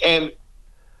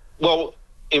well,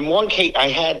 in one case,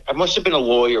 I must have been a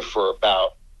lawyer for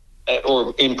about,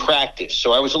 or in practice.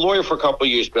 So I was a lawyer for a couple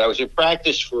of years, but I was in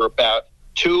practice for about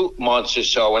 2 months or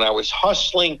so, and I was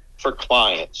hustling for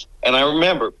clients. And I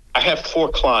remember I have 4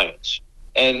 clients,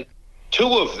 and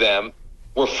 2 of them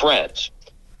were friends.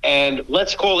 And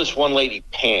let's call this one lady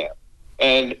Pam.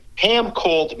 And Pam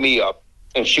called me up,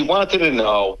 and she wanted to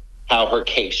know how her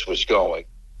case was going.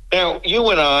 Now, you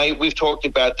and I, we've talked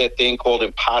about that thing called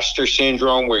imposter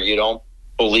syndrome, where you don't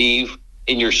believe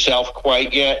in yourself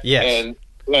quite yet. Yes.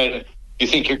 And you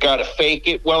think you've got to fake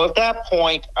it. Well, at that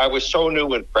point, I was so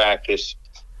new in practice.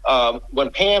 When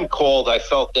Pam called, I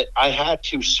felt that I had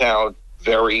to sound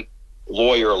very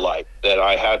lawyer-like, that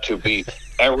I had to be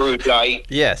erudite.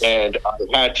 Yes. And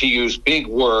I had to use big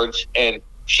words. And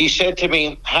she said to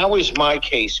me, how is my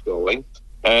case going?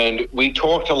 And we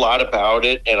talked a lot about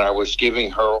it, and I was giving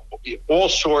her all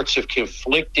sorts of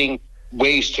conflicting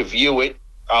ways to view it,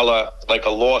 like a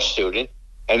law student.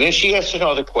 And then she asked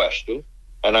another question,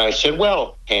 and I said,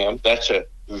 well, Pam, that's a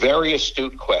very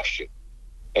astute question.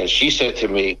 And she said to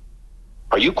me,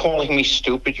 are you calling me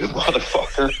stupid, you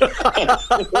motherfucker?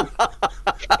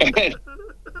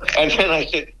 and then I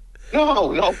said,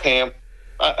 no, Pam.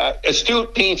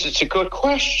 Astute means it's a good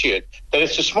question, that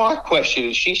it's a smart question.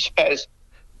 And she says,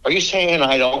 are you saying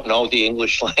I don't know the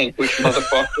English language,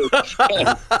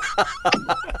 motherfucker?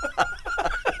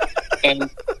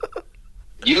 and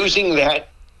using that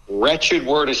wretched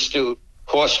word astute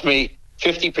cost me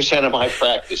 50% of my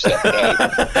practice that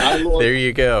day. There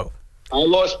you go. I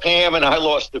lost Pam and I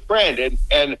lost a friend.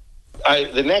 And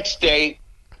the next day,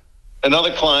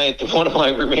 another client, one of my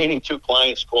remaining 2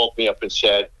 clients, called me up and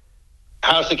said,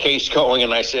 how's the case going?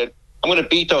 And I said, I'm going to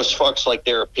beat those fucks like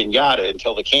they're a piñata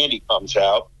until the candy comes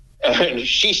out. And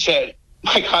she said,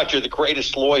 my God, you're the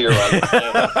greatest lawyer on the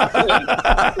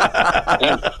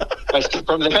planet. And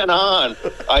from then on,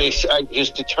 I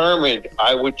just determined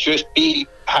I would just be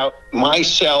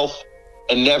myself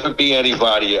and never be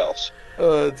anybody else.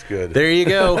 Oh, that's good. There you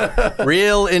go.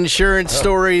 Real Insurance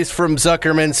Stories from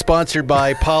Zuckerman, sponsored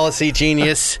by Policy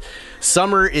Genius.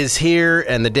 Summer is here,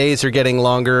 and the days are getting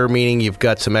longer, meaning you've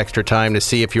got some extra time to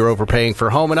see if you're overpaying for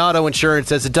home and auto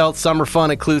insurance. As adults, summer fun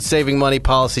includes saving money.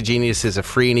 Policy Genius is a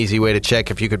free and easy way to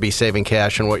check if you could be saving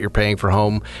cash on what you're paying for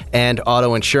home and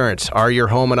auto insurance. Are your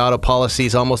home and auto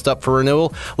policies almost up for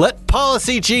renewal? Let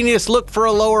Policy Genius look for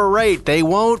a lower rate. They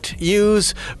won't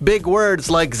use big words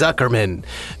like Zuckerman.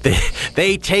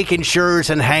 They take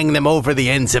insurers and hang them over the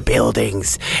ends of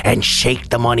buildings and shake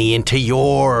the money into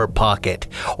your pocket.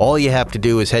 All you have to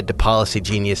do is head to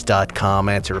policygenius.com,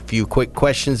 answer a few quick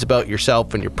questions about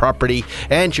yourself and your property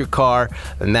and your car,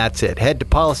 and that's it. Head to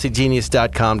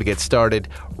policygenius.com to get started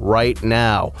right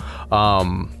now.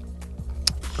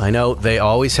 I know they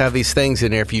always have these things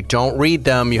in there. If you don't read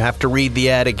them, you have to read the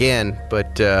ad again.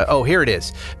 But, here it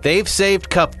is. They've saved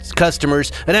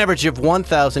customers an average of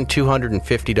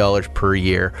 $1,250 per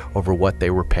year over what they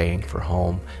were paying for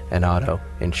home and auto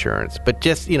insurance. But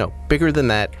just, bigger than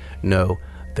that, know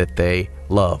that they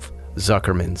love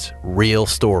Zuckerman's real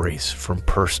stories from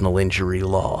personal injury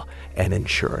law and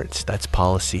insurance. That's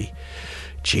Policy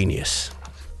Genius.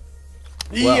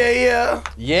 Well,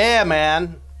 yeah,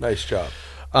 man. Nice job.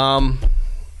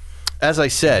 As I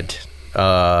said,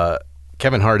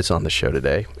 Kevin Hart is on the show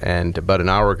today, and about an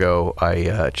hour ago,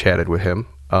 I chatted with him.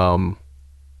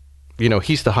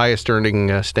 He's the highest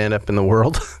earning stand-up in the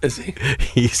world. Is he?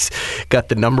 He's got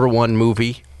the #1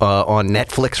 movie on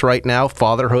Netflix right now,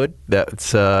 Fatherhood.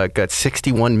 That's got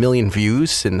 61 million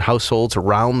views in households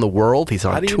around the world. He's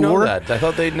on tour. How do you know that? I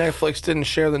thought Netflix didn't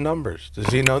share the numbers. Does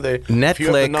he know Netflix, if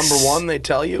you have the #1, they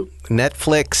tell you?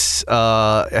 Netflix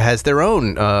has their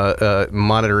own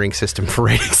monitoring system for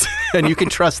ratings, and you can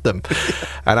trust them.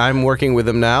 And I'm working with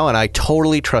them now, and I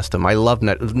totally trust them. I love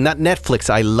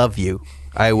Netflix. I love you.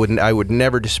 I would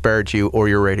never disparage you or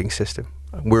your rating system.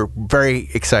 We're very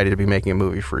excited to be making a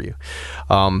movie for you.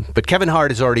 But Kevin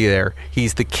Hart is already there.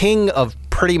 He's the king of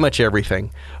pretty much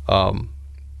everything.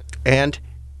 And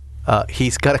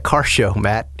He's got a car show,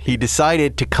 Matt. He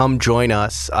decided to come join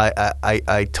us.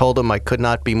 I told him I could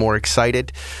not be more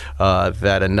excited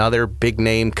that another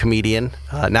big-name comedian,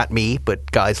 not me,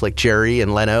 but guys like Jerry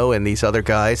and Leno and these other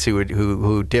guys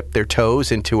who dip their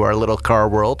toes into our little car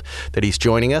world, that he's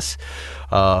joining us.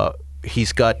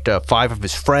 He's got 5 of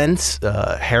his friends,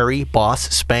 Harry, Boss,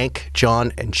 Spank,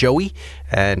 John, and Joey.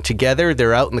 And together,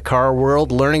 they're out in the car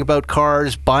world learning about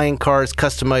cars, buying cars,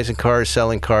 customizing cars,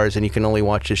 selling cars. And you can only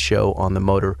watch this show on the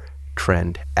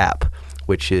MotorTrend app,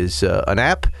 which is an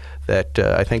app that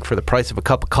I think for the price of a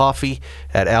cup of coffee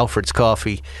at Alfred's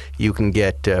Coffee, you can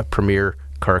get premier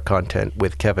car content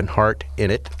with Kevin Hart in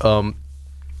it.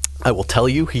 I will tell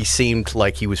you, he seemed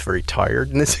like he was very tired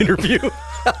in this interview.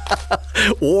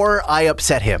 Or I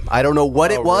upset him. I don't know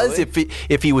what it was. Really?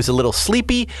 If he was a little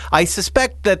sleepy. I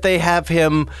suspect that they have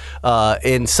him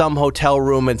in some hotel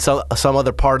room in some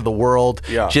other part of the world,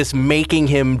 just making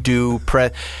him do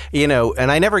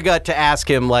and I never got to ask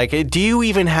him, like, do you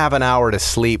even have an hour to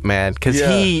sleep, man? Because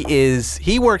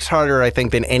he works harder, I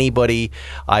think, than anybody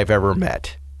I've ever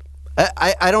met.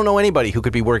 I don't know anybody who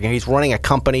could be working. He's running a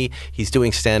company, he's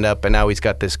doing stand-up, and now he's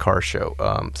got this car show.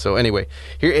 So anyway,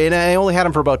 here, and I only had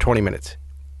him for about 20 minutes.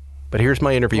 But here's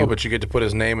my interview. Oh, but you get to put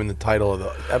his name in the title of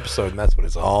the episode, and that's what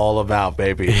it's all about,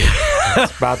 baby.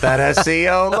 It's about that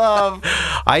SEO love.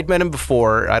 I'd met him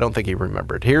before. I don't think he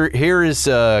remembered. Here is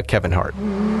Kevin Hart.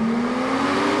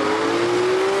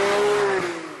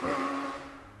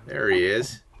 There he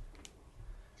is.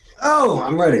 Oh,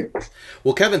 I'm ready.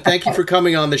 Well, Kevin, thank you for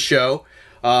coming on the show.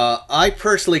 I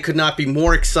personally could not be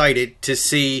more excited to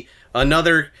see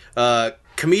another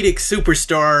comedic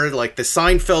superstar like the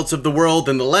Seinfelds of the world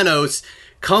and the Lenos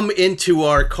come into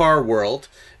our car world.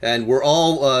 And we're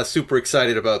all super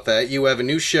excited about that. You have a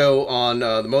new show on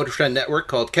the MotorTrend Network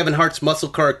called Kevin Hart's Muscle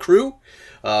Car Crew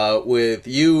with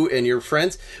you and your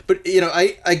friends. But,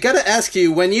 I got to ask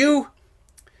you, when you're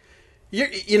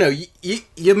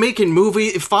making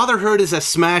movie. Fatherhood is a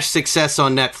smash success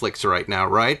on Netflix right now,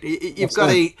 right?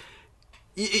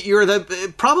 You're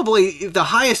probably the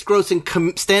highest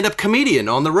grossing stand-up comedian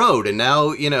on the road, and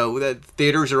now the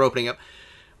theaters are opening up.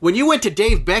 When you went to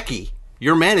Dave Becky,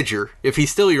 your manager, if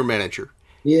he's still your manager,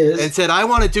 yes, and said, "I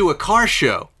want to do a car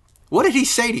show," what did he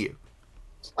say to you?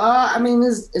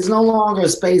 It's no longer a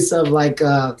space of like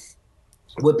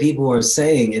what people are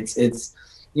saying. It's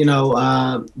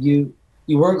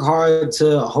you work hard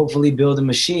to hopefully build a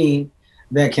machine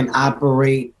that can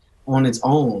operate on its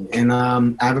own. And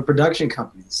I have a production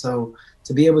company. So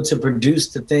to be able to produce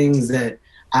the things that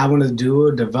I want to do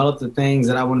or develop the things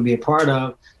that I want to be a part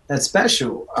of, that's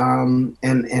special. And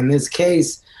in this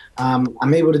case,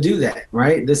 I'm able to do that,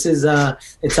 right? This is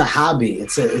it's a hobby.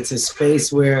 It's a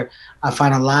space where I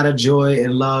find a lot of joy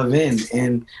and love in,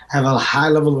 and have a high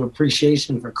level of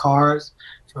appreciation for cars,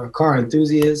 for car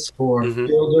enthusiasts, for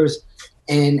builders.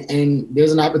 And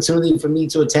there's an opportunity for me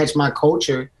to attach my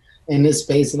culture in this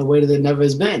space in a way that it never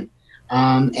has been.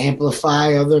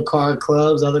 Amplify other car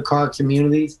clubs, other car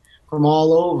communities from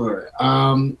all over,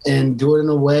 and do it in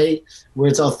a way where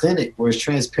it's authentic, where it's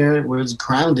transparent, where it's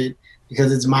grounded,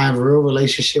 because it's my real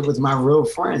relationship with my real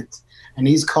friends. And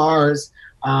these cars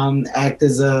act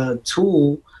as a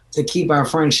tool to keep our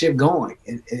friendship going.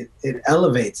 It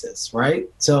elevates us, right?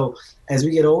 So as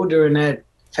we get older and that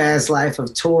fast life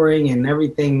of touring and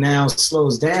everything now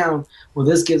slows down, well,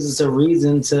 this gives us a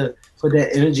reason to put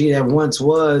that energy that once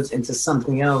was into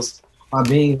something else by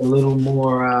being a little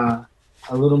more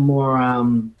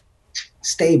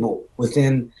stable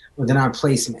within our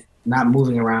placement, not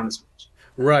moving around as much.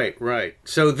 Right.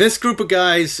 So this group of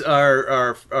guys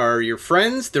are your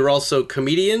friends. They're also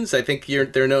comedians. I think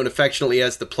they're known affectionately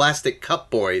as the Plastic Cup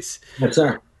Boys. Yes,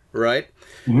 sir. Right.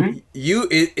 Mm-hmm.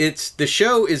 It's the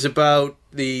show is about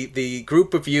the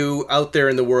group of you out there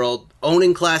in the world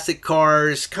owning classic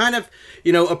cars, kind of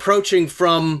approaching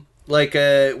from like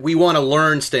a we want to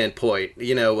learn standpoint.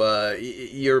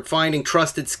 You're finding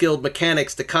trusted, skilled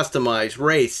mechanics to customize,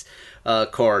 race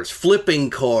cars,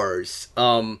 flipping cars.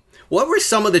 What were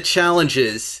some of the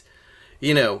challenges,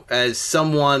 as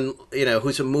someone,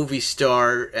 who's a movie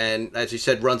star and, as you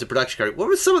said, runs a production company? What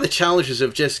were some of the challenges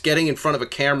of just getting in front of a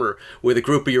camera with a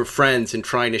group of your friends and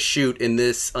trying to shoot in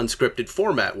this unscripted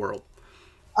format world?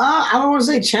 I don't want to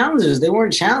say challenges. They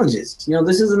weren't challenges.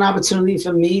 This is an opportunity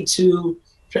for me to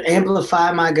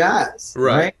amplify my guys,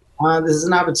 right? This is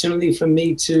an opportunity for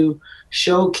me to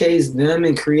showcase them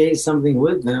and create something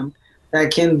with them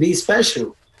that can be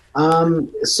special.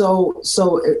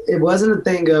 So it wasn't a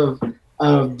thing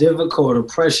of difficult or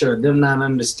pressure, them not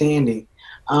understanding.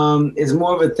 It's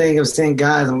more of a thing of saying,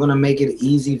 guys, I'm going to make it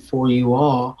easy for you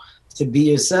all to be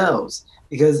yourselves.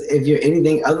 Because if you're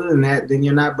anything other than that, then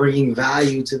you're not bringing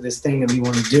value to this thing that we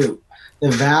want to do. The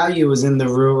value is in the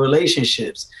real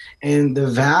relationships. And the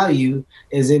value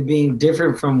is in being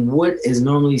different from what is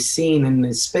normally seen in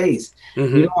this space.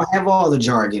 Mm-hmm. We don't have all the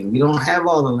jargon. We don't have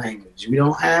all the language. We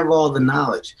don't have all the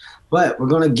knowledge. But we're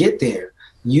going to get there.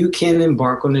 You can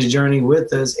embark on this journey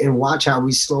with us and watch how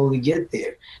we slowly get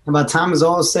there. And by the time it's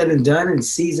all said and done and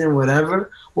seasoned,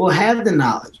 whatever, we'll have the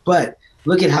knowledge. But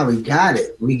look at how we got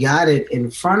it. We got it in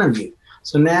front of you.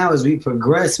 So now as we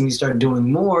progress and we start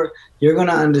doing more, you're going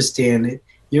to understand it.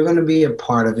 You're going to be a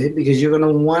part of it because you're going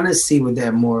to want to see what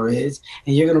that more is.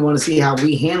 And you're going to want to see how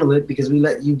we handle it because we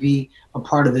let you be a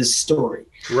part of this story.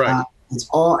 Right. It's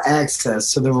all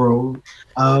access to the road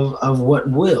of what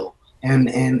will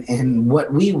and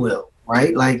what we will,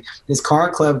 right? Like this car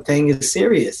club thing is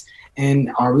serious.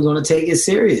 And are we going to take it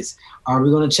serious? Are we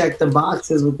going to check the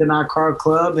boxes within our car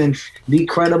club and be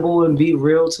credible and be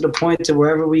real to the point to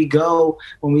wherever we go,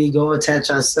 when we go attach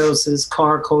ourselves to this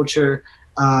car culture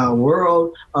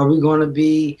world? Are we going to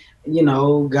be,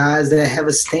 guys that have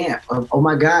a stamp of, oh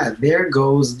my God, there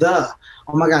goes oh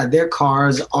my God, their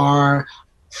cars are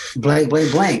blank,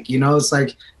 blank, blank. It's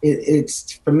like,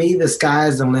 it's for me, the sky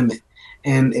is the limit.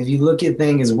 And if you look at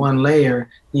things as one layer,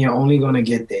 you're only going to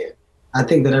get there. I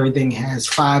think that everything has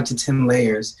 5 to 10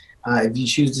 layers if you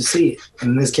choose to see it.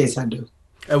 And in this case, I do.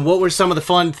 And what were some of the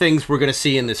fun things we're going to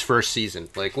see in this first season?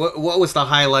 Like, what was the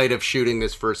highlight of shooting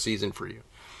this first season for you?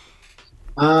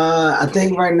 I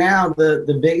think right now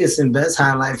the biggest and best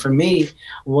highlight for me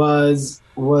was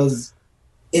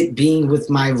it being with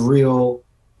my real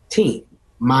team,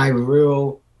 my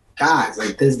real guys.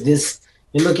 Like this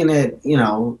you're looking at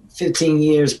 15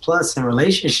 years plus in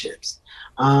relationships.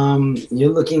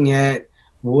 You're looking at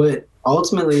what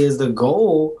ultimately is the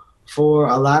goal for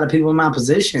a lot of people in my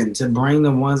position, to bring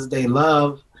the ones that they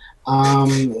love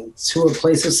to a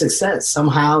place of success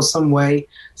somehow, some way,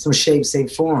 some shape, shape,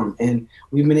 form. And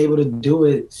we've been able to do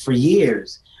it for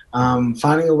years,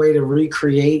 finding a way to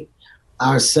recreate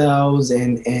ourselves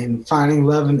and finding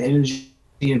love and energy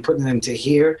and putting them to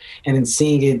here, and then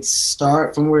seeing it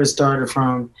start from where it started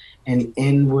from and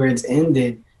end where it's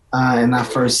ended in our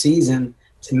first season.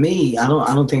 To me, I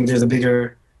don't think there's a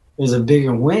bigger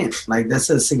win. Like,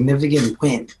 that's a significant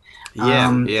win.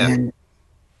 Yeah. And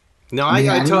no,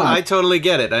 I totally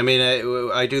get it. I mean,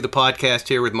 I do the podcast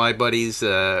here with my buddies,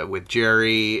 with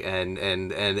Jerry, and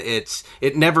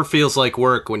it never feels like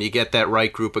work when you get that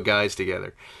right group of guys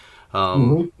together.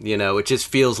 It just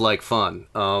feels like fun.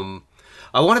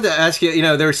 I wanted to ask you,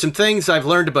 there's some things I've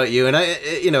learned about you, and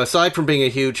aside from being a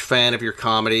huge fan of your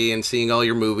comedy and seeing all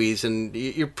your movies, and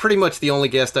you're pretty much the only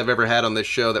guest I've ever had on this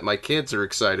show that my kids are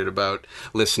excited about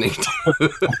listening to.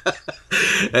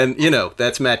 And,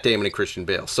 that's Matt Damon and Christian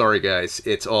Bale. Sorry, guys.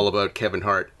 It's all about Kevin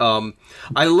Hart.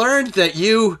 I learned that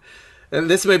you, and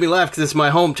this made me laugh because it's my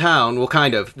hometown, well,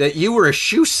 kind of, that you were a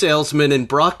shoe salesman in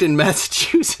Brockton,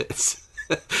 Massachusetts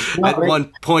at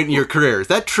one point in your career. Is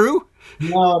that true?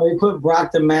 No, they put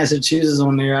Brockton, Massachusetts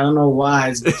on there. I don't know why.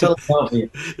 It's Philadelphia.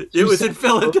 It was in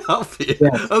Philadelphia.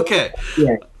 Yes. Okay.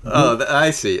 Yeah. Oh, I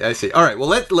see. All right. Well,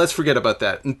 let's forget about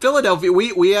that. In Philadelphia,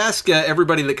 we ask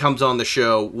everybody that comes on the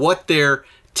show what their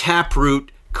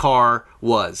taproot car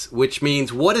was, which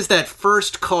means what is that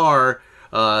first car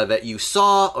that you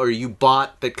saw or you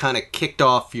bought that kind of kicked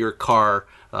off your car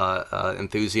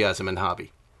enthusiasm and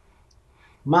hobby?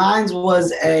 Mine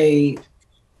was I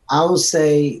will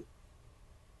say,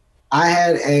 I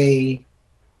had a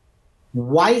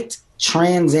white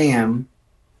Trans Am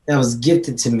that was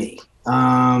gifted to me.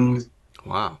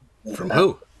 Wow. From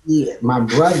who? My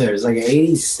brother's, like an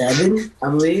 87, I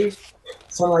believe.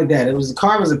 Something like that. The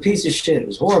car was a piece of shit. It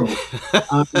was horrible.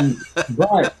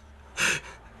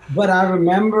 But I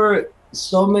remember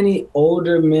so many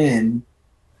older men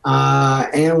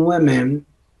and women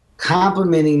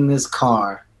complimenting this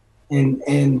car.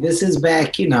 And this is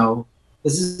back,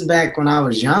 this is back when I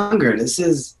was younger. This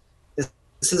is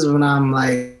when I'm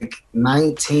like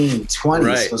 19, 20.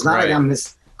 Right, so it's not like I'm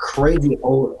this crazy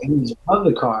old age of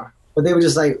the car. But they were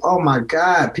just like, oh my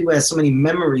God, people had so many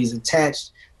memories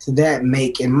attached to that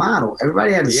make and model.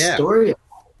 Everybody had a story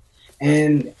about it.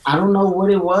 And I don't know what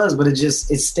it was, but it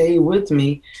stayed with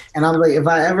me. And I'm like, if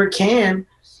I ever can,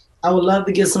 I would love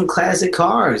to get some classic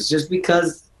cars, just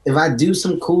because if I do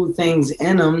some cool things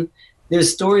in them,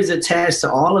 there's stories attached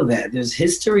to all of that. There's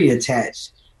history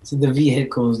attached to the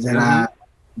vehicles that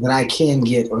I can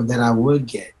get or that I would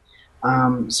get.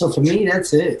 So for me,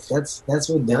 that's it. That's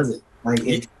what does it. Like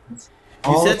it's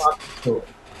all about the story.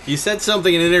 You said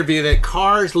something in an interview that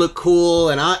cars look cool,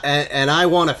 and I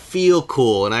want to feel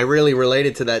cool, and I really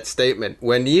related to that statement.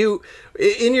 When you,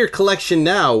 in your collection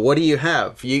now, what do you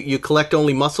have? You collect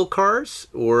only muscle cars,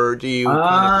 or do you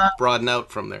kind of broaden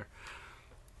out from there?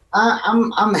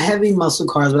 I'm heavy muscle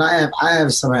cars, but I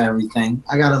have some of everything.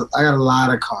 I got a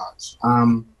lot of cars.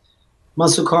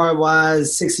 Muscle car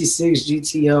wise, 66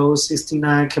 GTO,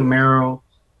 69 Camaro,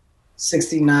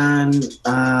 69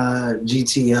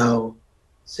 GTO,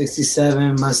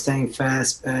 67 Mustang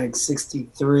Fastback,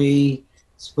 63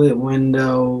 split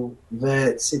window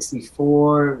Vet,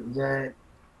 64 Vet,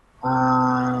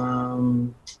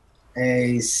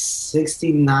 a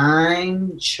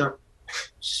 69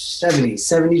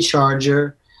 70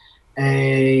 Charger,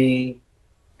 a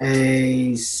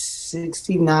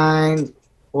 69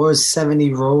 or 70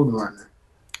 Roadrunner.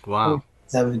 Wow.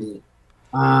 70.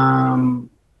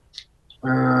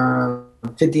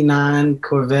 59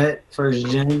 Corvette, first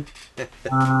gen.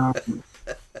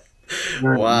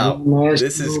 Wow.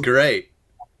 This is great.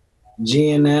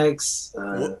 GNX.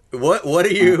 What are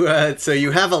you, so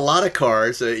you have a lot of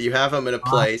cars, you have them in a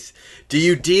place. Do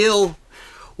you deal,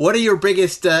 what are your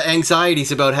biggest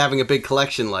anxieties about having a big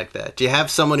collection like that? Do you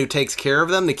have someone who takes care of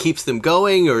them, that keeps them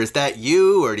going, or is that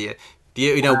you, or do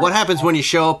you know, what happens when you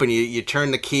show up and you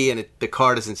turn the key and the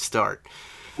car doesn't start?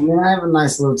 I mean, I have a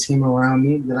nice little team around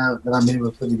me that I've been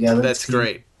able to put together. That's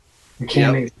great.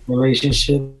 Mechanics,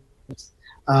 relationships.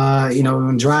 You know,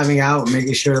 when driving out,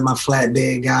 making sure that my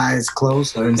flatbed guy is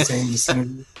close or in the same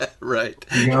vicinity. Right.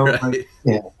 You know, right. But,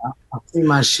 yeah, I see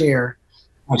my share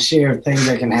of things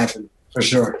that can happen for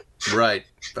sure. Right.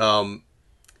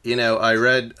 You know, I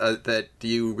read that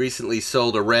you recently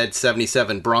sold a red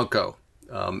 '77 Bronco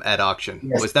at auction.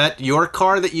 Yes. Was that your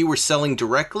car that you were selling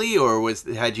directly, or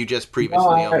had you just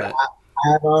previously owned that?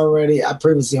 I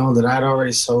previously owned it. I had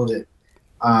already sold it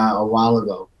a while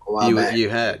ago. Back. You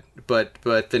had, but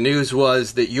the news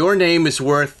was that your name is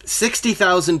worth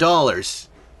 $60,000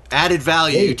 added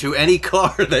value to any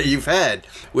car that you've had,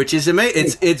 which is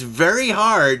amazing. It's very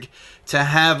hard to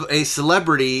have a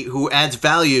celebrity who adds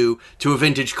value to a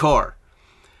vintage car,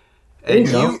 and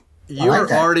you're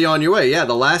like already on your way. Yeah,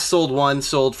 the last sold one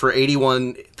sold for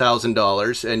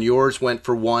 $81,000, and yours went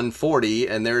for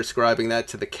 $140,000, and they're ascribing that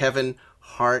to the Kevin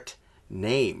Hart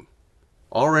name.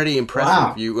 Already impressive.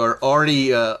 Wow. You are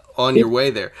already on your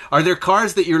way there. Are there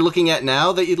cars that you're looking at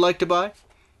now that you'd like to buy?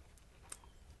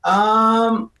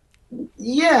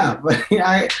 Yeah, but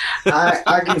I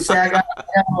can say I got a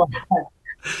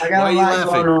lot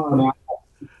going on.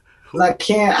 I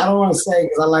don't want to say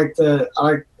because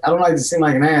I don't like to seem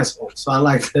like an asshole. So I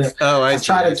like to. I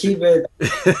try to keep it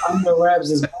under wraps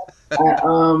as well.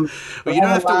 Well, you don't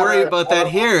have to worry about that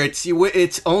here.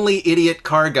 It's only idiot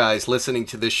car guys listening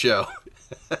to this show.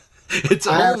 It's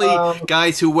only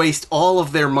guys who waste all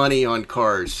of their money on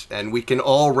cars, and we can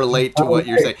all relate to what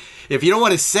you're saying. If you don't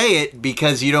want to say it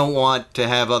because you don't want to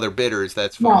have other bidders,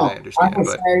 that's fine. I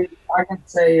understand. I can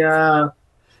say I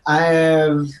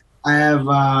have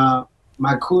my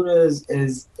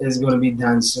CUDA is going to be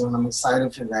done soon. I'm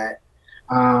excited for that.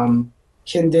 Ken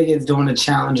Diggett's doing a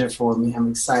Challenger for me.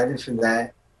 I'm excited for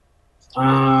that.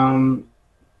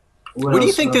 What do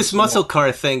you think this muscle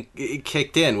car thing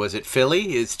kicked in? Was it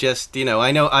Philly? It's just, you know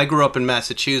I grew up in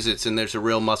Massachusetts, and there's a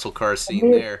real muscle car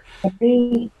scene there. For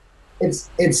me, it's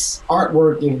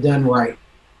artwork if done right.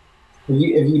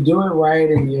 If you do it right,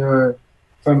 and you're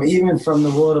from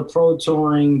the world of pro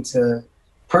touring to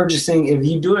purchasing, if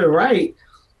you do it right,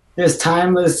 there's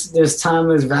timeless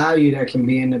value that can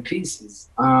be in the pieces.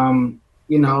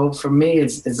 You know, for me,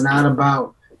 it's not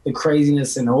about the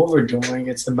craziness and overdoing.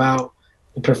 It's about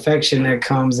the perfection that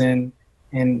comes in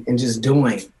and just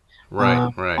doing.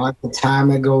 Right. I like the time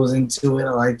that goes into it.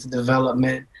 I like the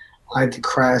development. I like the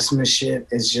craftsmanship.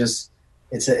 It's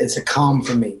a calm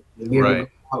for me. To be able to go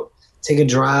out, take a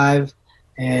drive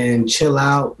and chill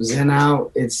out, zen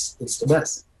out. It's the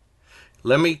best.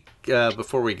 Let me,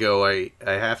 before we go, I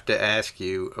have to ask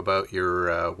you about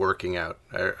your working out.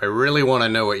 I really want to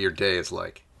know what your day is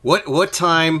like. What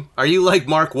time are you like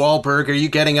Mark Wahlberg? Are you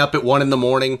getting up at 1 a.m?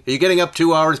 Are you getting up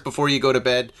 2 hours before you go to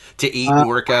bed to eat and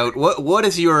work out? What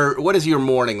is your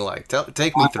morning like?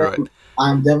 Take me through it.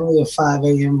 I'm definitely a 5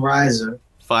 a.m. riser.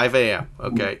 5 a.m.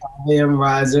 Okay. 5 a.m.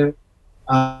 riser.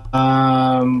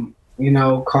 You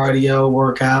know, cardio,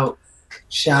 workout,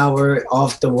 shower,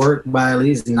 off to work by at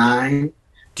least 9.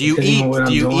 Do you eat?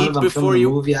 Do you eat before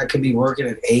you? Movie, I could be working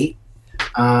at 8,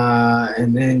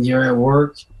 and then you're at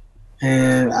work.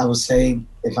 And I would say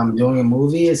if I'm doing a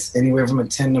movie, it's anywhere from a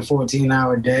 10 to 14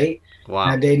 hour day. Wow.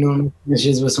 That day normally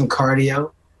finishes with some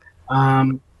cardio.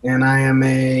 And I am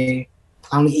a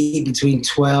I only eat between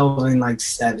 12 and like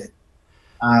 7,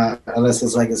 unless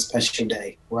it's like a special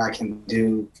day where I can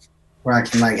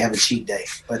like have a cheat day.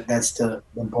 But that's the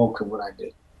bulk of what I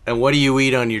do. And what do you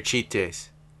eat on your cheat days?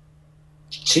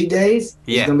 Cheat days?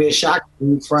 Yeah. It's gonna be a shock.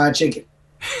 Fried chicken.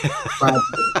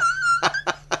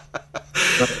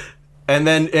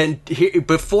 And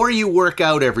before you work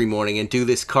out every morning and do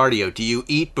this cardio, do you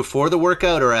eat before the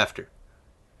workout or after?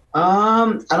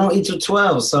 I don't eat till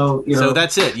 12, so you know. So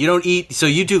that's it. You don't eat. So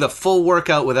you do the full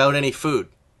workout without any food.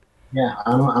 Yeah,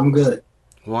 I'm good.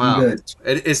 Wow. I'm good.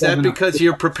 Is that because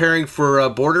you're preparing for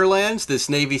Borderlands, this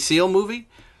Navy SEAL movie?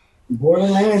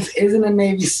 Borderlands isn't a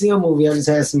Navy SEAL movie. I just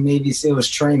had some Navy SEALs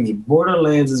train me.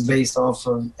 Borderlands is based off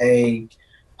of a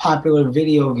popular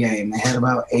video game that had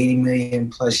about 80 million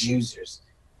plus users.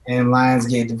 And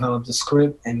Lionsgate developed the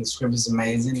script, and the script is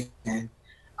amazing. And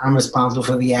I'm responsible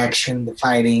for the action, the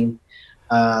fighting,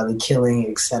 the killing,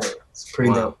 etc. It's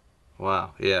pretty dope.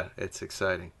 Wow. Yeah, it's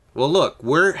exciting. Well, look,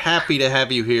 we're happy to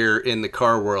have you here in the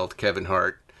car world, Kevin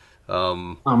Hart. Oh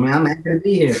man, I'm happy to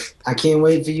be here. I can't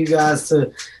wait for you guys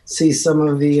to see some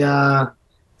of the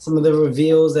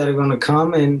reveals that are going to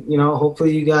come, and you know,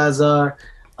 hopefully you guys are,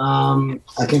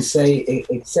 I can say,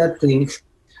 accepting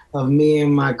of me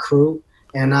and my crew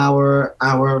and our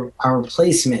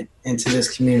placement into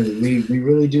this community. We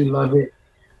really do love it.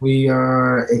 We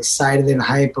are excited and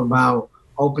hype about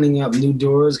opening up new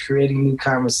doors, creating new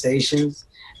conversations,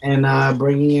 and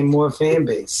bringing in more fan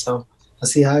base. So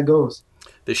let's see how it goes.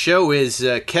 The show is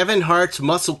Kevin Hart's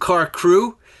Muscle Car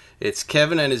Crew. It's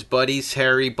Kevin and his buddies,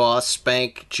 Harry, Boss,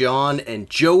 Spank, John, and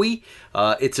Joey.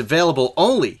 It's available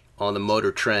only on the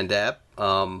MotorTrend app.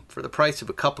 For the price of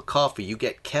a cup of coffee, you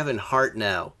get Kevin Hart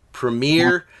now.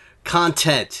 Premier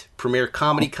content, premier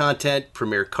comedy content,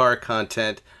 premier car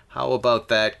content. How about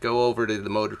that? Go over to the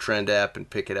MotorTrend app and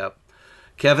pick it up.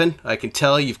 Kevin, I can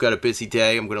tell you've got a busy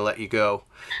day. I'm going to let you go.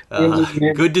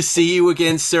 Good to see you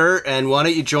again, sir. And why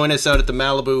don't you join us out at the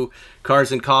Malibu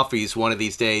Cars and Coffees one of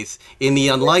these days in the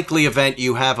unlikely event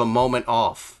you have a moment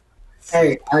off.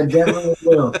 Hey, I definitely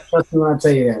will. Trust me when I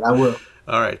tell you that. I will.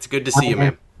 All right. It's good to see you,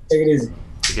 man. Take it easy.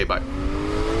 Okay, bye.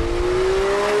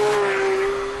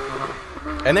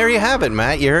 And there you have it,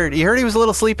 Matt. You heard he was a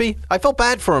little sleepy? I felt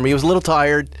bad for him. He was a little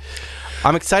tired.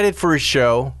 I'm excited for his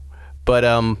show, but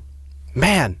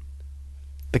man,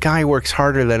 the guy works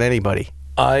harder than anybody.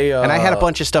 And I had a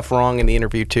bunch of stuff wrong in the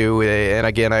interview too, and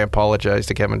again, I apologize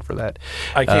to Kevin for that.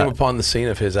 I came upon the scene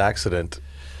of his accident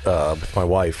with my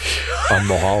wife on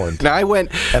Mulholland. Now I went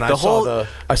and I saw the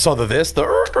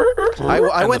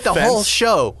whole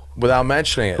show without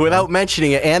mentioning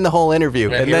it, and the whole interview,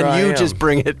 and then you just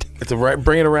bring it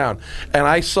around. And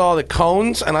I saw the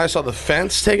cones and I saw the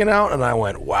fence taken out, and I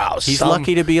went, "Wow, he's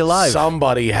lucky to be alive.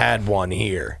 Somebody had one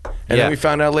here." And then we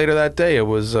found out later that day it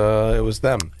was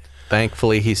them.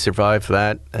 Thankfully, he survived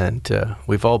that, and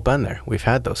we've all been there. We've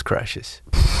had those crashes.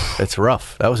 It's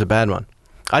rough. That was a bad one.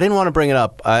 I didn't want to bring it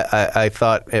up. I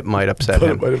thought it might upset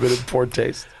him. It might have been in poor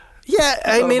taste. Yeah,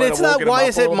 I mean, it's not. Why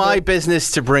is it my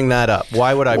business to bring that up?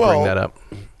 Why would I bring that up?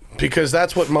 Because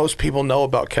that's what most people know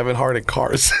about Kevin Hart and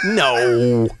cars.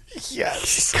 No.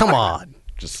 Yes. Come on.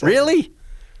 Really?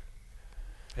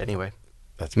 Anyway,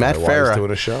 that's Matt Farah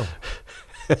doing a show.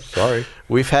 Sorry.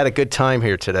 We've had a good time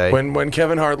here today. When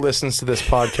Kevin Hart listens to this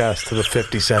podcast to the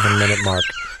 57-minute mark,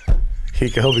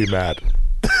 he'll be mad.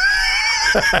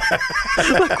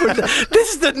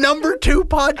 This is the number 2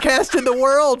 podcast in the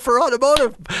world for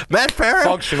automotive. Matt Farah.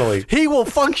 Functionally. He will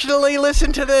functionally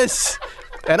listen to this.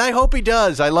 And I hope he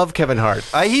does. I love Kevin Hart.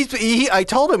 I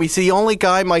told him he's the only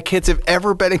guy my kids have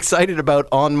ever been excited about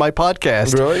on my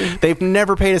podcast. Really? They've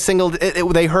never paid a single...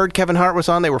 They heard Kevin Hart was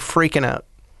on. They were freaking out.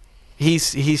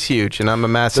 He's huge, and I'm a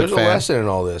massive fan. There's a lesson in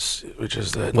all this, which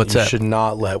is that you should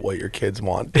not let what your kids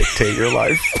want dictate your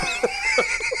life.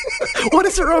 What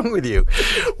is wrong with you?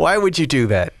 Why would you do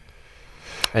that?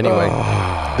 Anyway,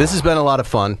 this has been a lot of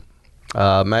fun.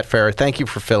 Matt Farah, thank you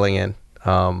for filling in.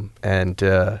 And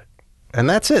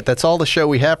that's it. That's all the show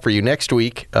we have for you. Next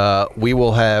week, we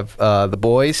will have the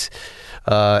boys,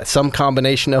 some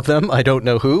combination of them. I don't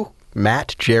know who.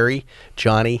 Matt, Jerry,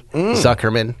 Johnny,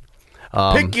 Zuckerman.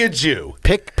 Pick your Jew.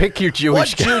 Pick your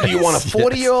Jewish guys. What Jew do you want? A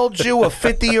 40-year-old Jew, a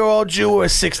 50-year-old Jew, or a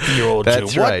 60-year-old Jew?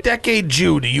 That's right. What decade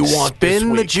Jew do you want this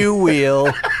Spin week? the Jew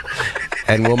wheel,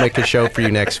 and we'll make a show for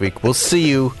you next week. We'll see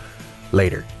you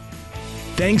later.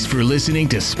 Thanks for listening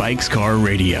to Spike's Car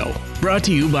Radio, brought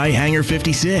to you by Hangar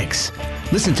 56.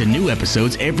 Listen to new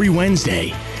episodes every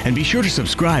Wednesday, and be sure to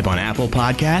subscribe on Apple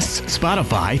Podcasts,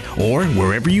 Spotify, or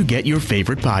wherever you get your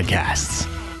favorite podcasts.